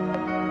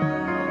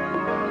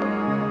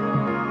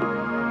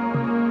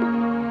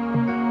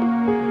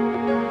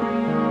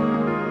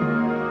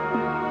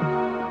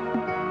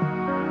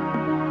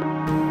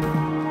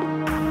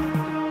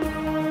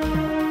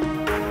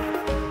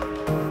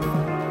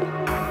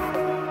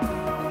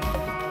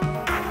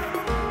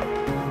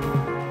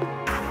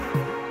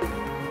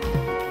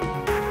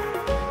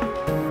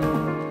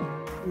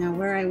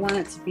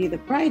 To be the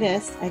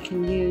brightest, I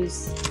can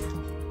use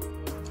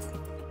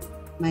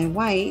my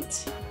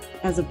white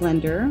as a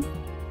blender.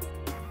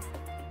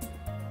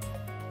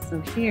 So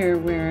here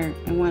where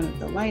I want it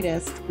the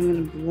lightest, I'm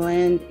going to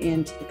blend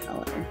into the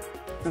color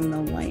from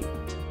the white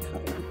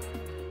color.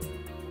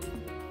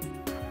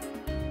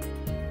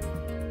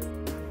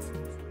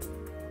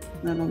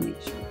 That'll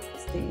make sure it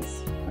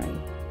stays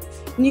bright.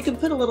 And you can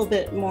put a little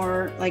bit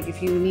more, like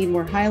if you need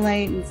more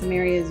highlight in some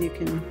areas, you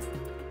can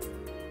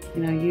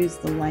use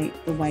the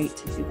white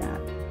to do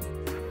that.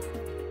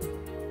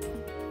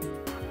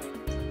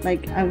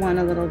 Like I want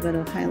a little bit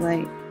of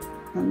highlight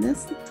on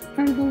this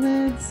part of the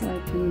lid, so I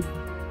can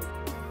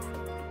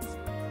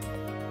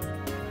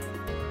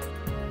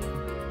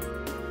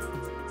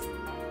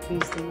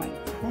use the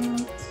white for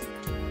that.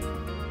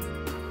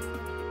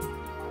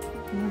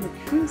 And the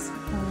crease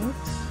part,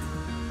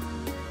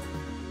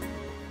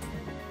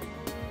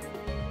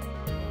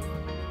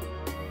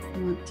 I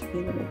want to be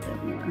a little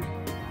bit more.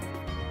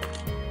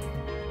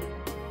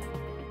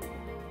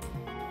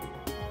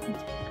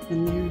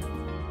 In there.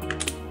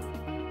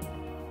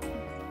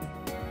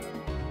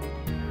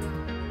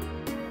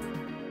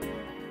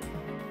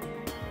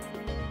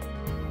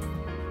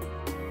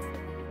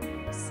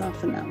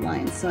 Soften that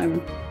line. So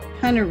I'm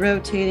kind of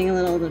rotating a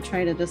little to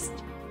try to just,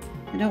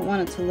 I don't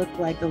want it to look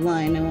like a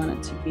line. I want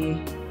it to be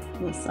a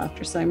little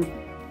softer. So I'm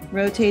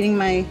rotating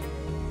my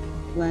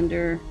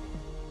blender,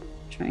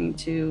 trying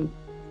to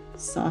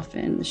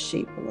soften the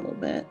shape a little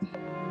bit.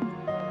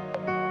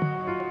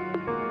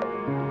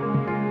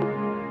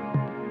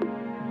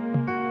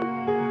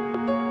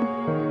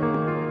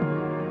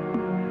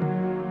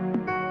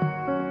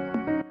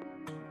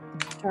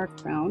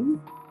 Dark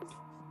brown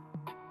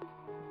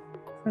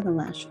for the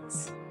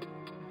lashes.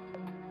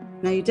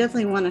 Now you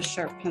definitely want a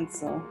sharp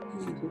pencil.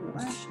 I'm gonna do the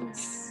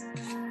lashes.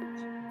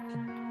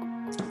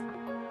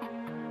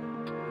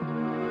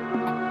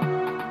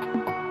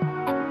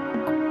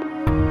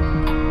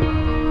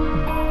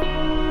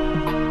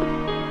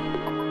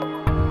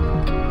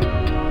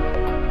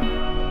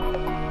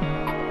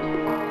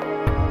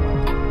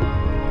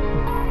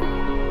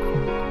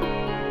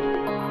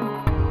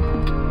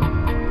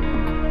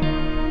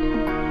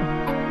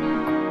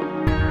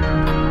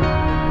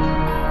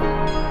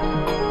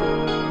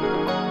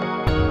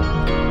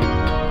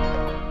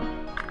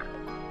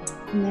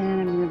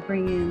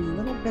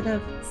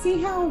 See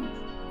how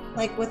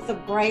like with the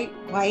bright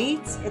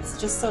white, it's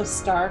just so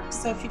stark.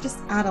 So if you just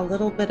add a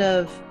little bit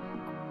of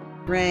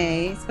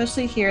gray,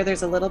 especially here,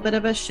 there's a little bit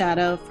of a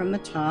shadow from the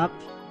top,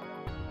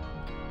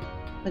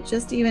 but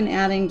just even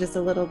adding just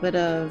a little bit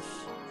of,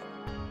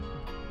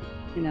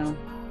 you know,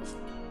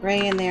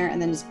 gray in there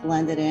and then just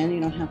blend it in. You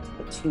don't have to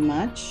put too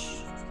much.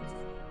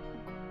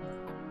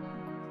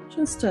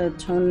 Just to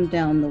tone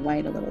down the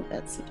white a little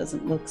bit so it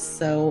doesn't look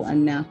so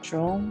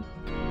unnatural.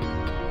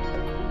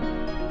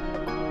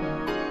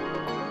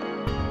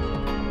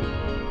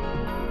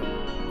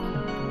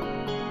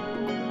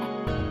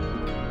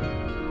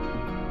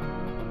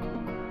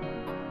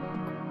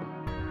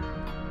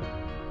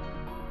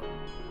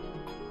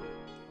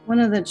 One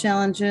of the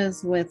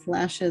challenges with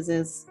lashes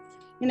is,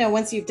 you know,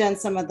 once you've done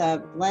some of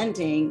the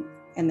blending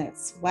and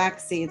it's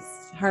waxy,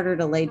 it's harder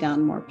to lay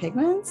down more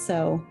pigment.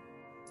 So,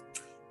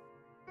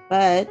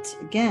 but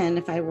again,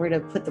 if I were to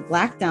put the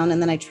black down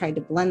and then I tried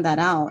to blend that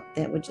out,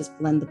 that would just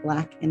blend the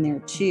black in there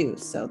too.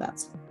 So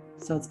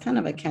it's kind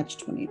of a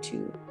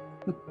catch-22.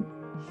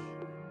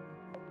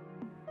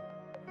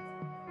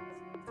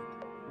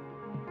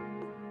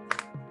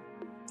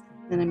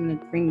 Then I'm going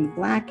to bring the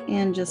black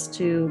in just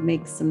to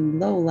make some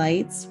low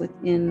lights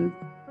within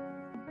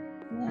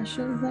the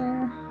lashes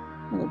there.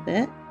 A little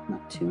bit,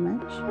 not too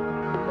much.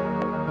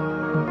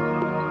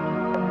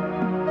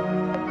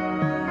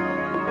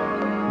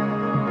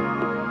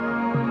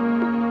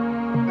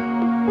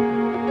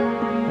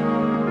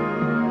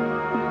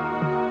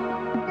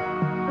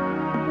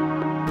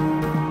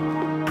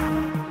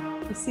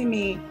 You see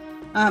me,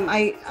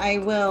 I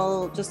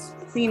will just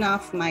clean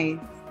off my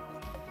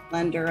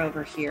blender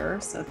over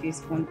here. So if you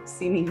want to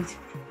see me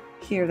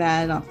hear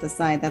that off the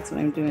side, that's what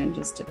I'm doing,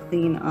 just to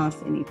clean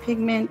off any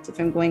pigment. If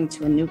I'm going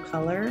to a new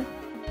color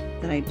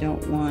that I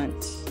don't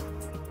want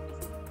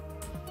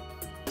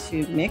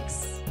to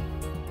mix.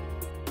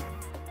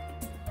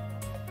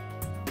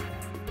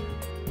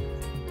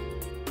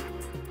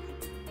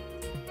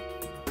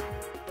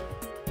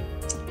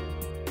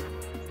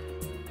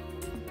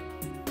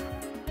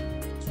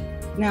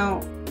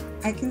 Now,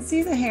 I can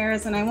see the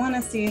hairs and I want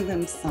to see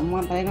them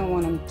somewhat, but I don't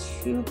want them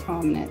too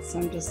prominent. So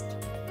I'm just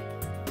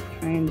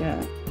trying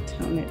to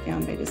tone it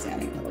down by just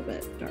adding a little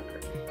bit darker.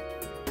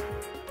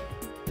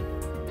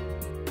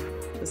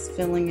 Just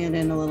filling it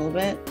in a little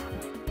bit,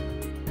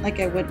 like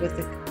I would with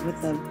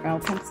the brow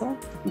pencil.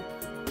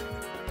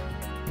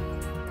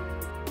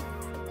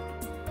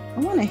 I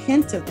want a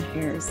hint of the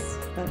hairs,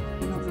 but I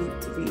don't want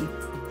it to be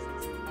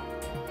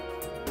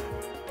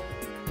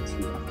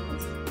too wild.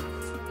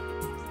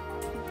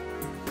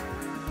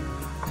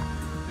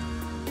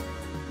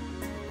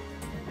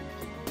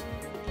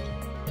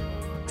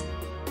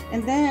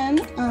 And then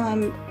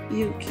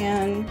you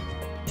can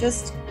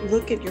just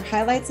look at your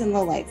highlights and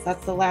lowlights.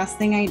 That's the last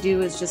thing I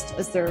do, is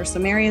there are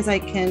some areas I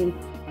can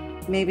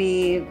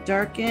maybe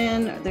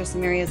darken, there's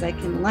some areas I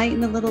can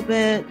lighten a little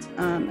bit,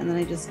 and then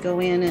I just go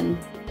in and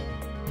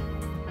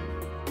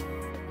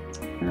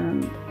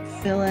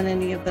fill in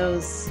any of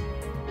those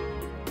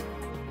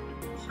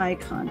high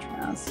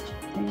contrast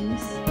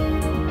things.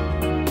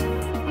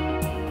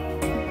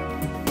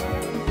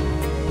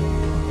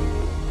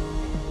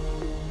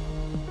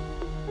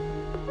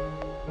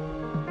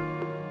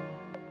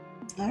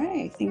 All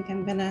right, I think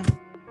I'm gonna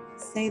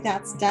say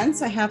that's done.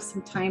 So I have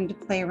some time to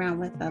play around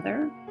with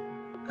other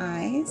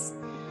eyes.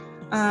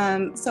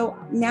 So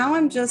now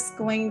I'm just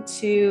going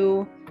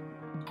to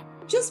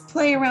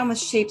play around with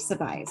shapes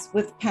of eyes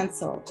with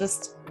pencil.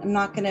 I'm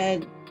not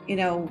gonna,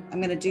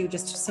 I'm gonna do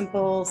just some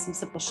simple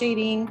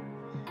shading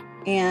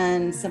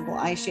and simple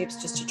eye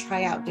shapes just to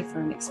try out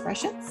different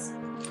expressions.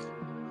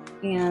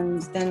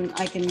 And then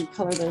I can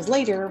color those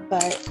later,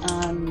 but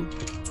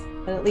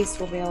at least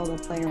we'll be able to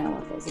play around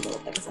with those a little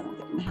bit, because I don't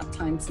think I'm gonna have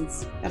time,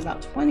 since I've got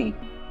about 20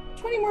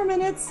 more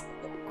minutes.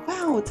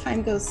 Wow,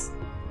 time goes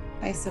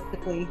by so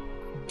quickly.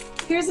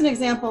 Here's an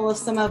example of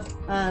some of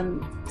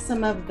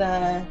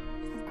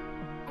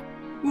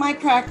my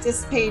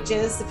practice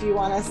pages, if you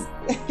want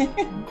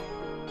to,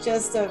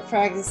 just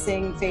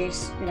practicing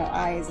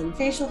eyes and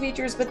facial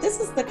features. But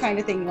this is the kind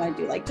of thing you want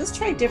to do, like just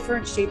try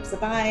different shapes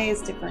of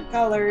eyes, different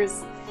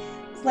colors,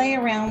 play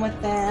around with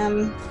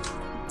them,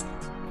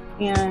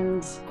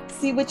 and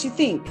see what you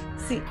think.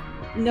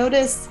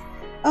 Notice,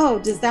 oh,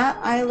 does that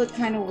eye look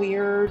kind of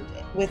weird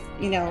with,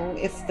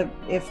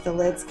 if the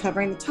lid's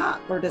covering the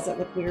top, or does it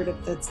look weird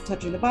if it's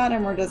touching the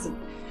bottom, or does it,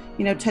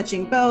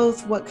 touching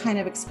both? What kind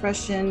of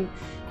expression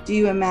do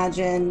you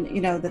imagine,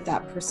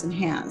 that person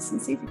has?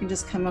 And see if you can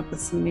just come up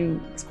with some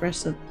new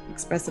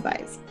expressive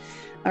eyes.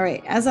 All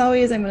right, as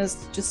always, I'm going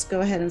to just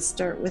go ahead and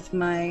start with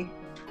my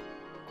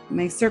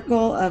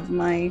circle of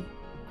my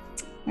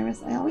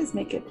iris. I always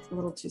make it a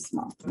little too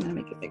small. I'm going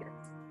to make it bigger,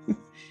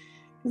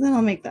 because then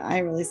I'll make the eye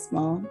really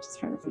small, which is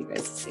harder for you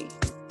guys to see.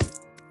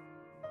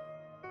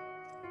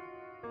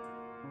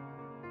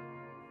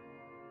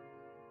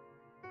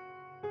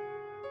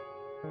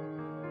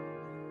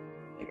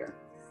 Bigger.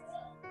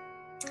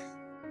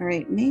 All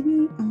right,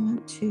 maybe I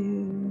want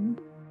to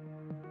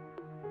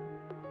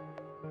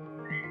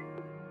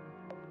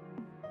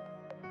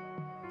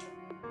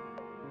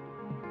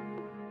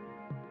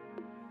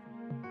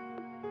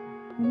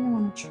Maybe I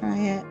want to try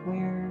it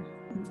where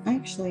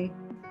actually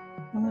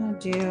I want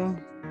to do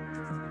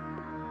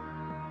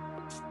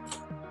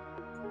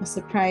a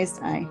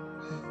surprised eye.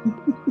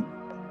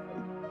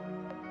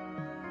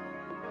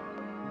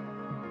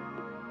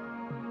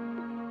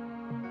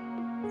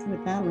 See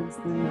what that looks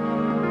like.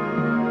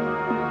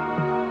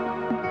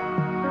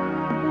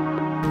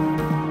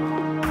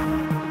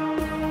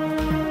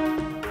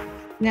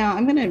 Now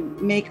I'm going to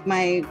make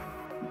my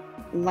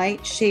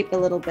light shape a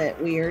little bit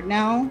weird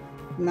now.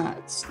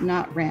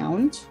 Not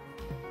round.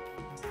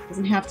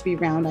 Doesn't have to be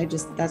round.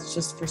 That's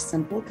just for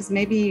simple, because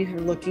maybe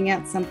you're looking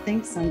at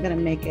something, so I'm going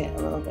to make it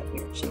a little bit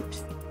weird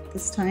shaped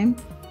this time,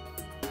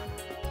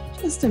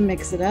 just to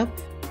mix it up.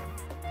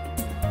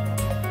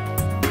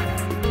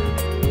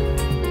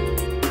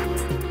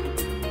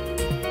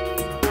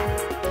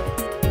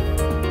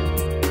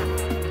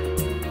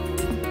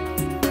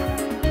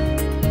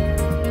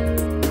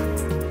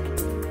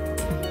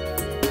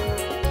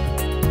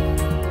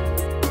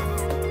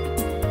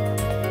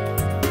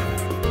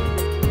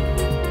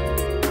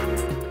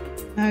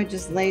 I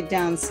just laid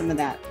down some of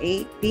that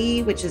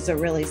 8B, which is a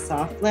really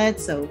soft lead,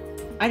 so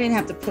I didn't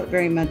have to put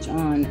very much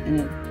on,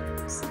 and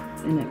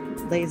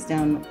it lays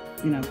down,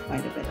 you know,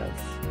 quite a bit of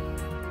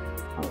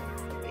color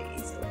very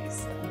easily.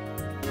 So.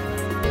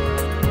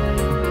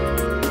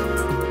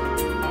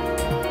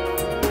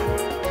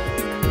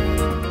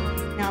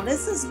 Now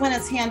this is when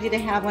it's handy to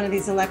have one of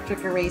these electric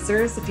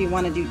erasers if you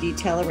want to do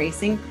detail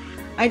erasing.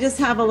 I just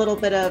have a little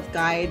bit of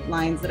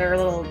guidelines that are a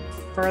little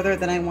further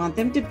than I want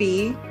them to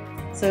be.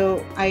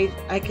 So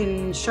I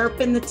can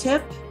sharpen the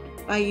tip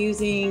by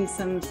using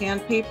some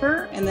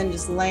sandpaper and then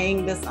just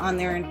laying this on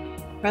there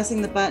and pressing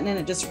the button, and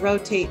it just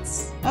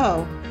rotates.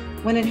 Oh,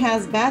 when it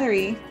has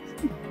battery,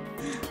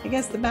 I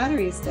guess the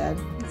battery is dead.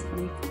 That's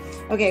funny.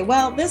 Okay,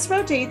 well, this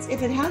rotates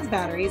if it has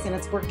batteries and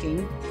it's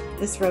working.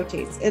 This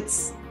rotates.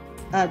 It's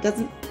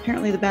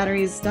apparently the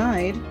battery's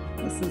died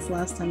since the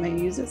last time I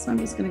used it, so I'm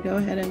just going to go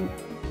ahead and,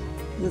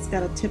 it's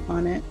got a tip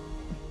on it.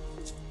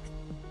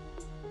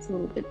 It's a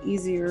little bit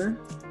easier.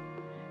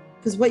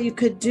 Because what you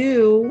could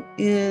do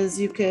is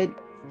you could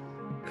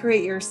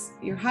create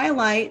your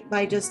highlight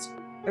by just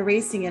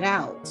erasing it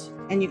out.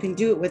 And you can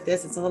do it with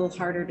this. It's a little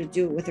harder to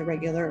do it with a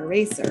regular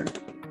eraser.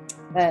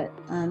 But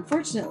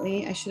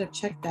unfortunately, I should have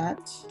checked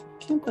that.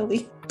 Can't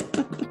believe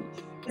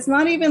it's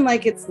not even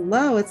like it's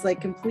low. It's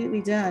like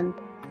completely done.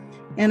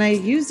 And I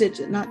used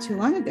it not too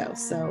long ago.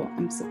 So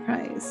I'm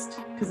surprised,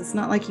 because it's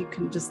not like you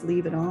can just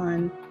leave it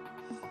on.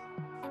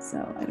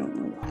 So I don't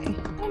know why.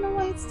 I don't know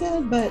why it's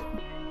dead, but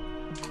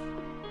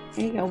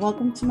there you go.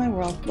 Welcome to my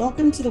world.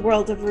 Welcome to the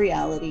world of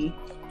reality,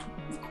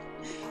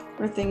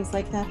 where things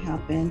like that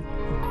happen.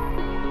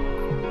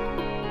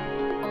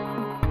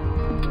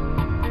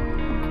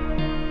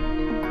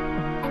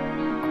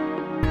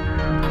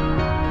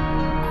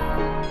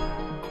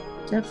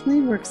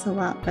 Definitely works a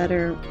lot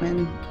better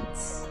when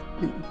it's,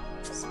 you know,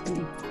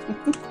 spinning.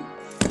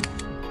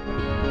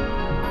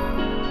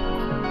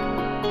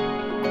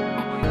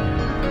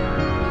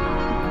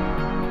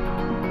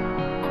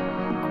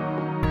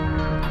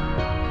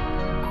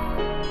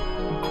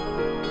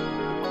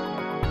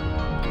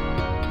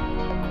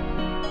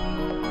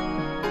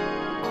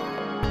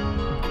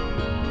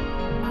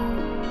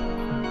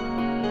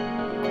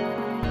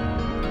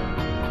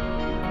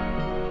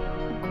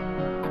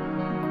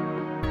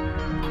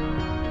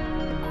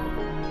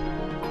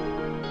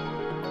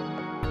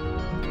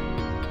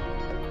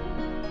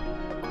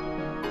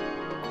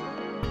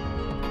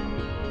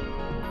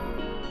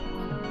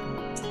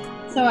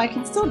 So I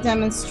can still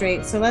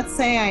demonstrate. So let's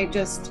say I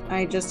just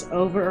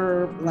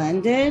over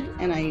blended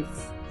and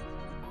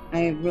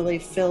I really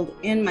filled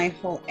in my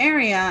whole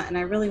area, and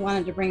I really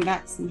wanted to bring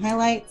back some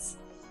highlights.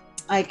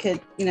 I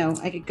could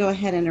go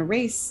ahead and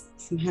erase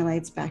some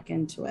highlights back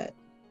into it.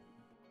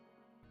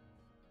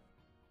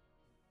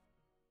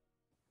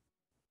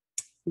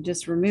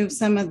 Just remove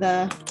some of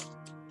the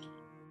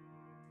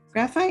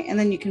graphite, and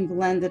then you can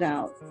blend it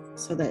out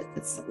so that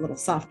it's a little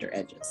softer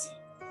edges.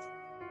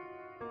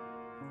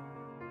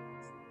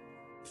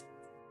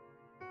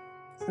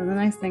 So the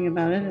nice thing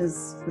about it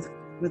is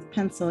with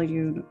pencil,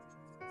 you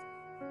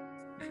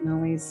can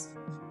always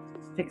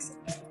fix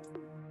it.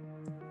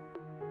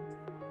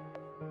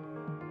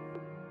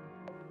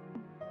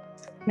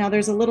 Now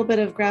there's a little bit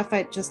of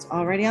graphite just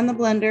already on the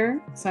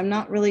blender, so I'm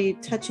not really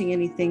touching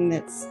anything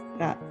that's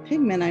got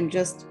pigment. I'm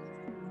just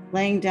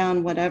laying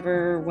down what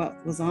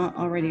was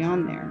already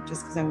on there,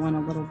 just because I want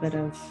a little bit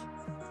of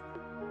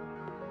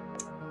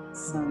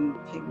some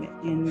pigment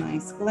in my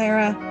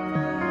sclera.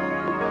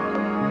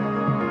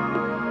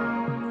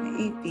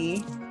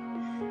 8B,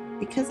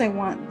 because I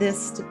want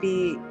this to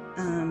be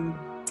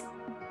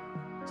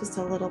just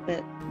a little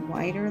bit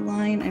wider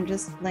line. I'm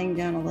just laying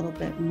down a little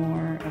bit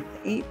more of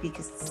the 8B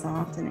because it's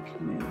soft and it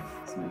can move.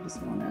 So I just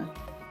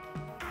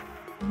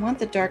I want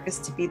the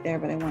darkest to be there,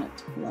 but I want it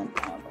to blend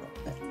out a little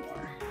bit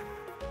more.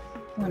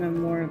 I want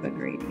more of a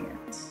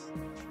gradient,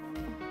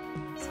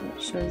 so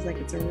it shows like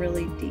it's a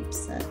really deep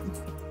set.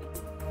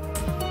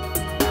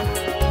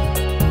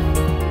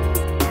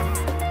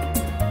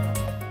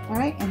 All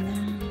right.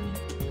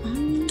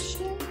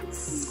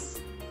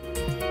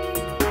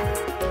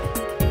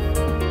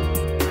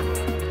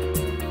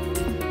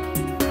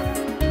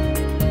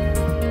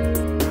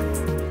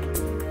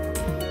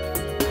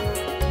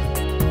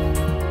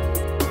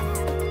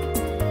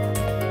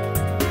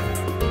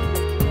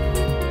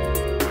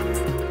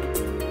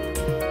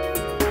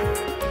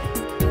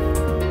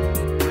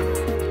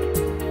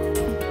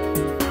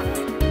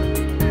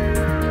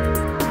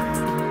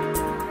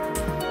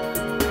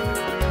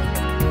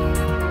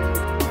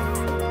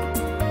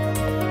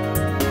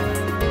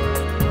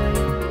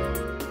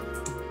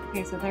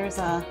 there's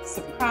a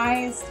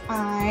surprised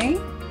eye.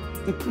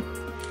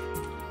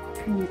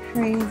 Kind of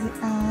crazy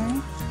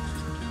eye.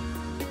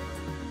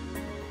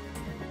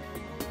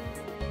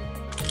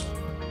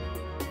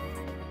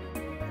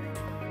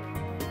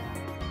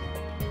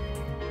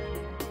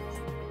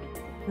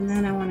 And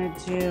then I want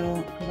to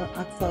do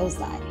a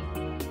closed eye,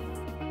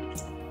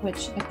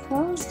 which a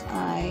closed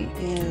eye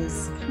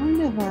is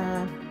kind of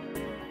a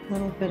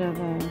little bit of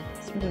a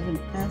sort of an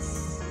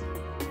S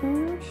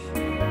curve.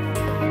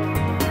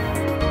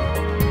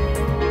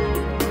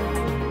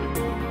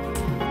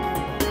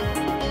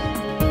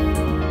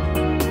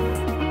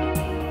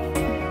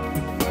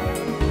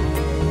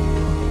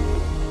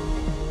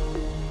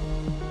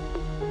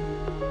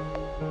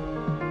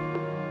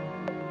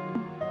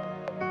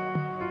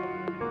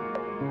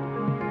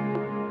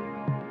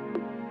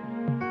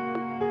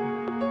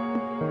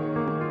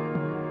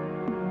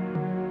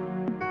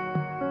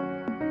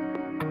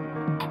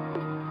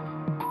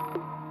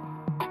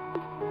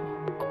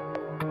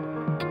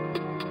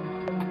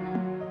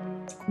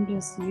 I'm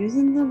just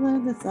using the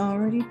lead that's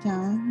already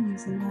done,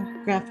 using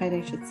the graphite,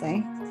 I should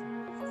say,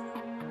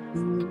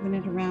 and moving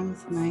it around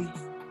with my,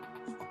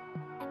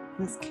 in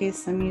this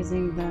case, I'm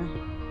using the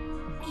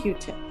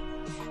Q-tip.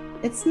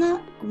 It's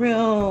not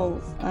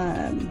real,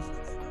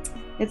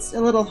 it's a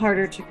little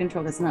harder to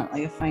control. It's not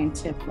like a fine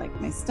tip like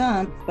my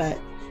stump, but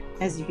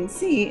as you can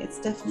see, it's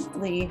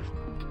definitely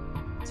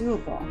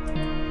doable.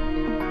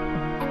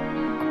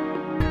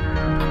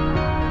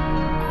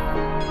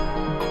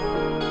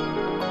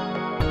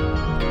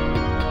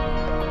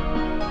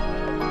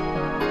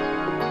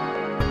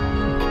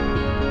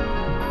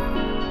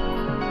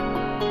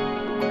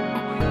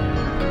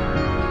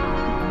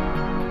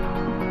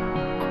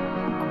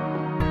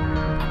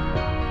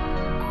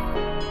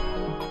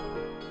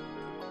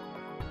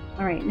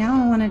 All right,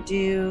 now I want to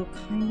do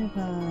kind of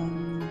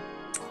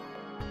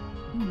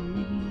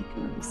maybe like a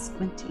little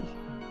squinty.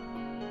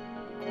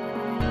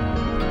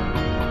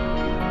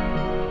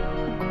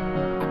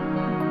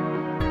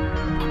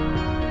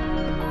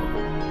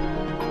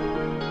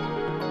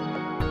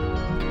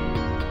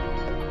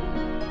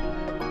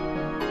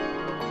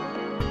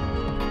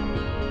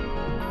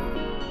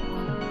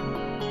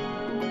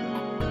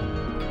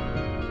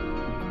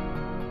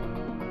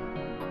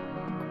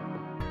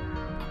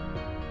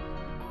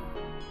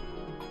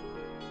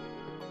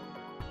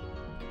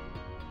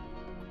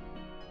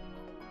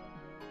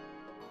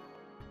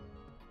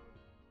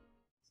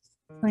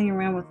 Playing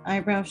around with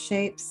eyebrow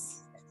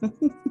shapes. I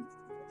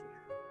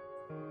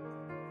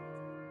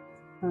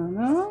don't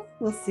know.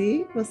 We'll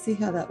see. We'll see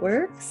how that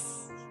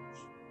works.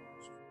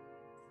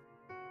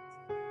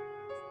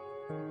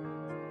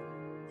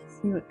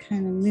 See what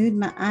kind of mood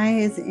my eye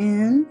is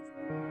in.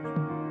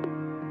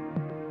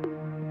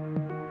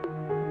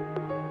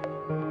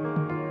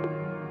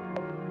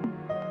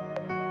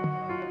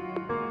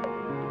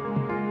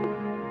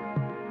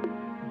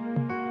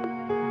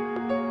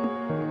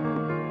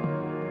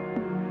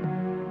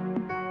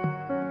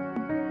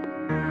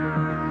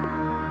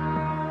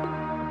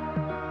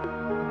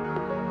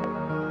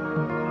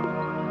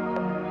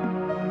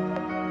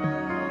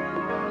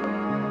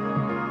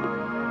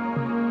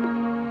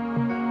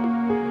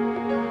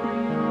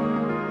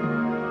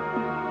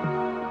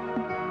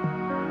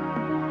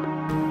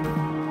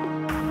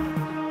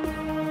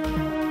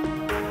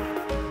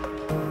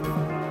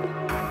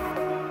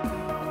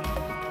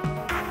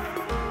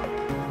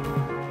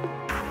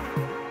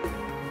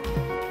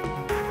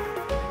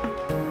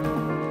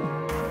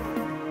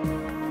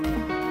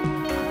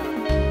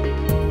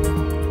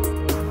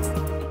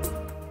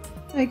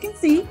 You can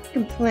see, you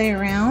can play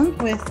around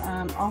with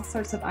all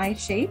sorts of eye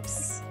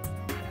shapes,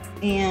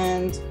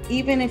 and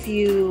even if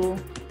you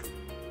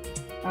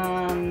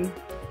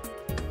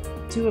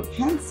do a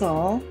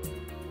pencil,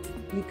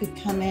 you could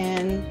come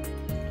in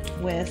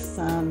with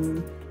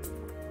some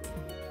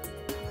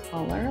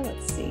color.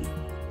 Let's see.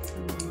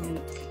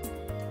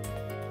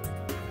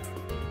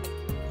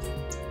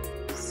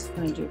 Just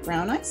going to do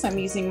brown eyes. So I'm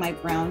using my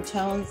brown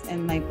tones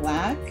and my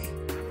black.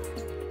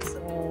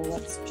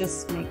 Let's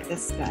just make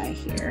this guy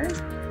here.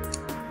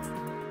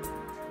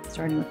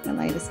 Starting with my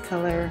lightest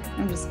color,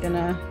 I'm just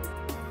gonna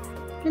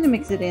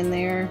mix it in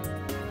there.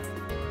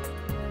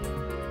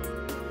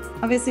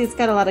 Obviously, it's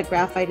got a lot of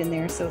graphite in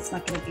there, so it's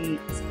not going to be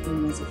as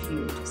clean as if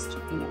you just,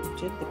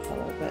 did the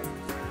color. But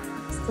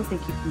I still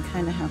think you can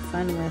kind of have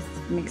fun with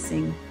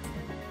mixing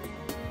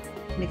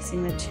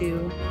the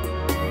two.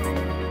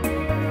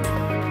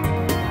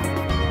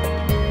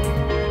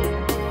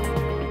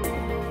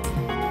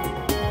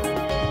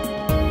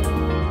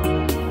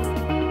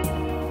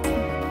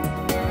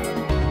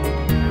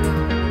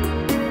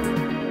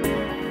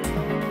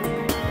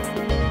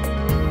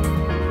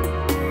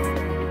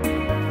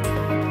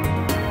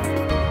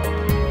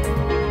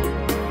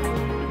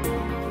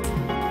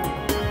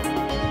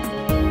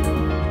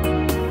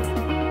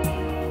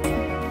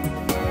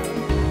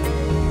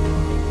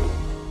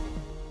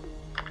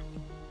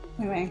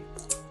 Anyway,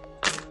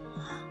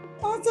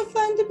 lots of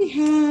fun to be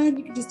had.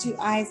 You can just do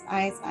eyes,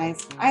 eyes,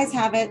 eyes. Eyes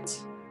have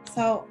it.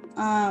 So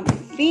I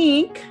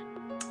think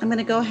I'm going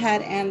to go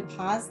ahead and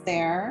pause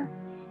there,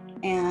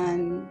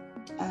 and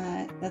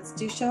let's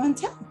do show and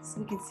tell so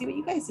we can see what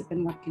you guys have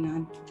been working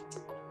on.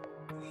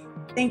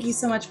 Thank you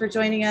so much for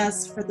joining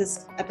us for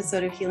this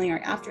episode of Healing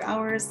Art After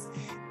Hours.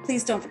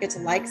 Please don't forget to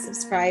like,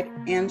 subscribe,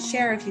 and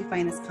share if you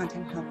find this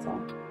content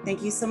helpful.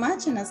 Thank you so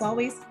much, and as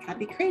always,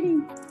 happy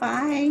creating.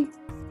 Bye.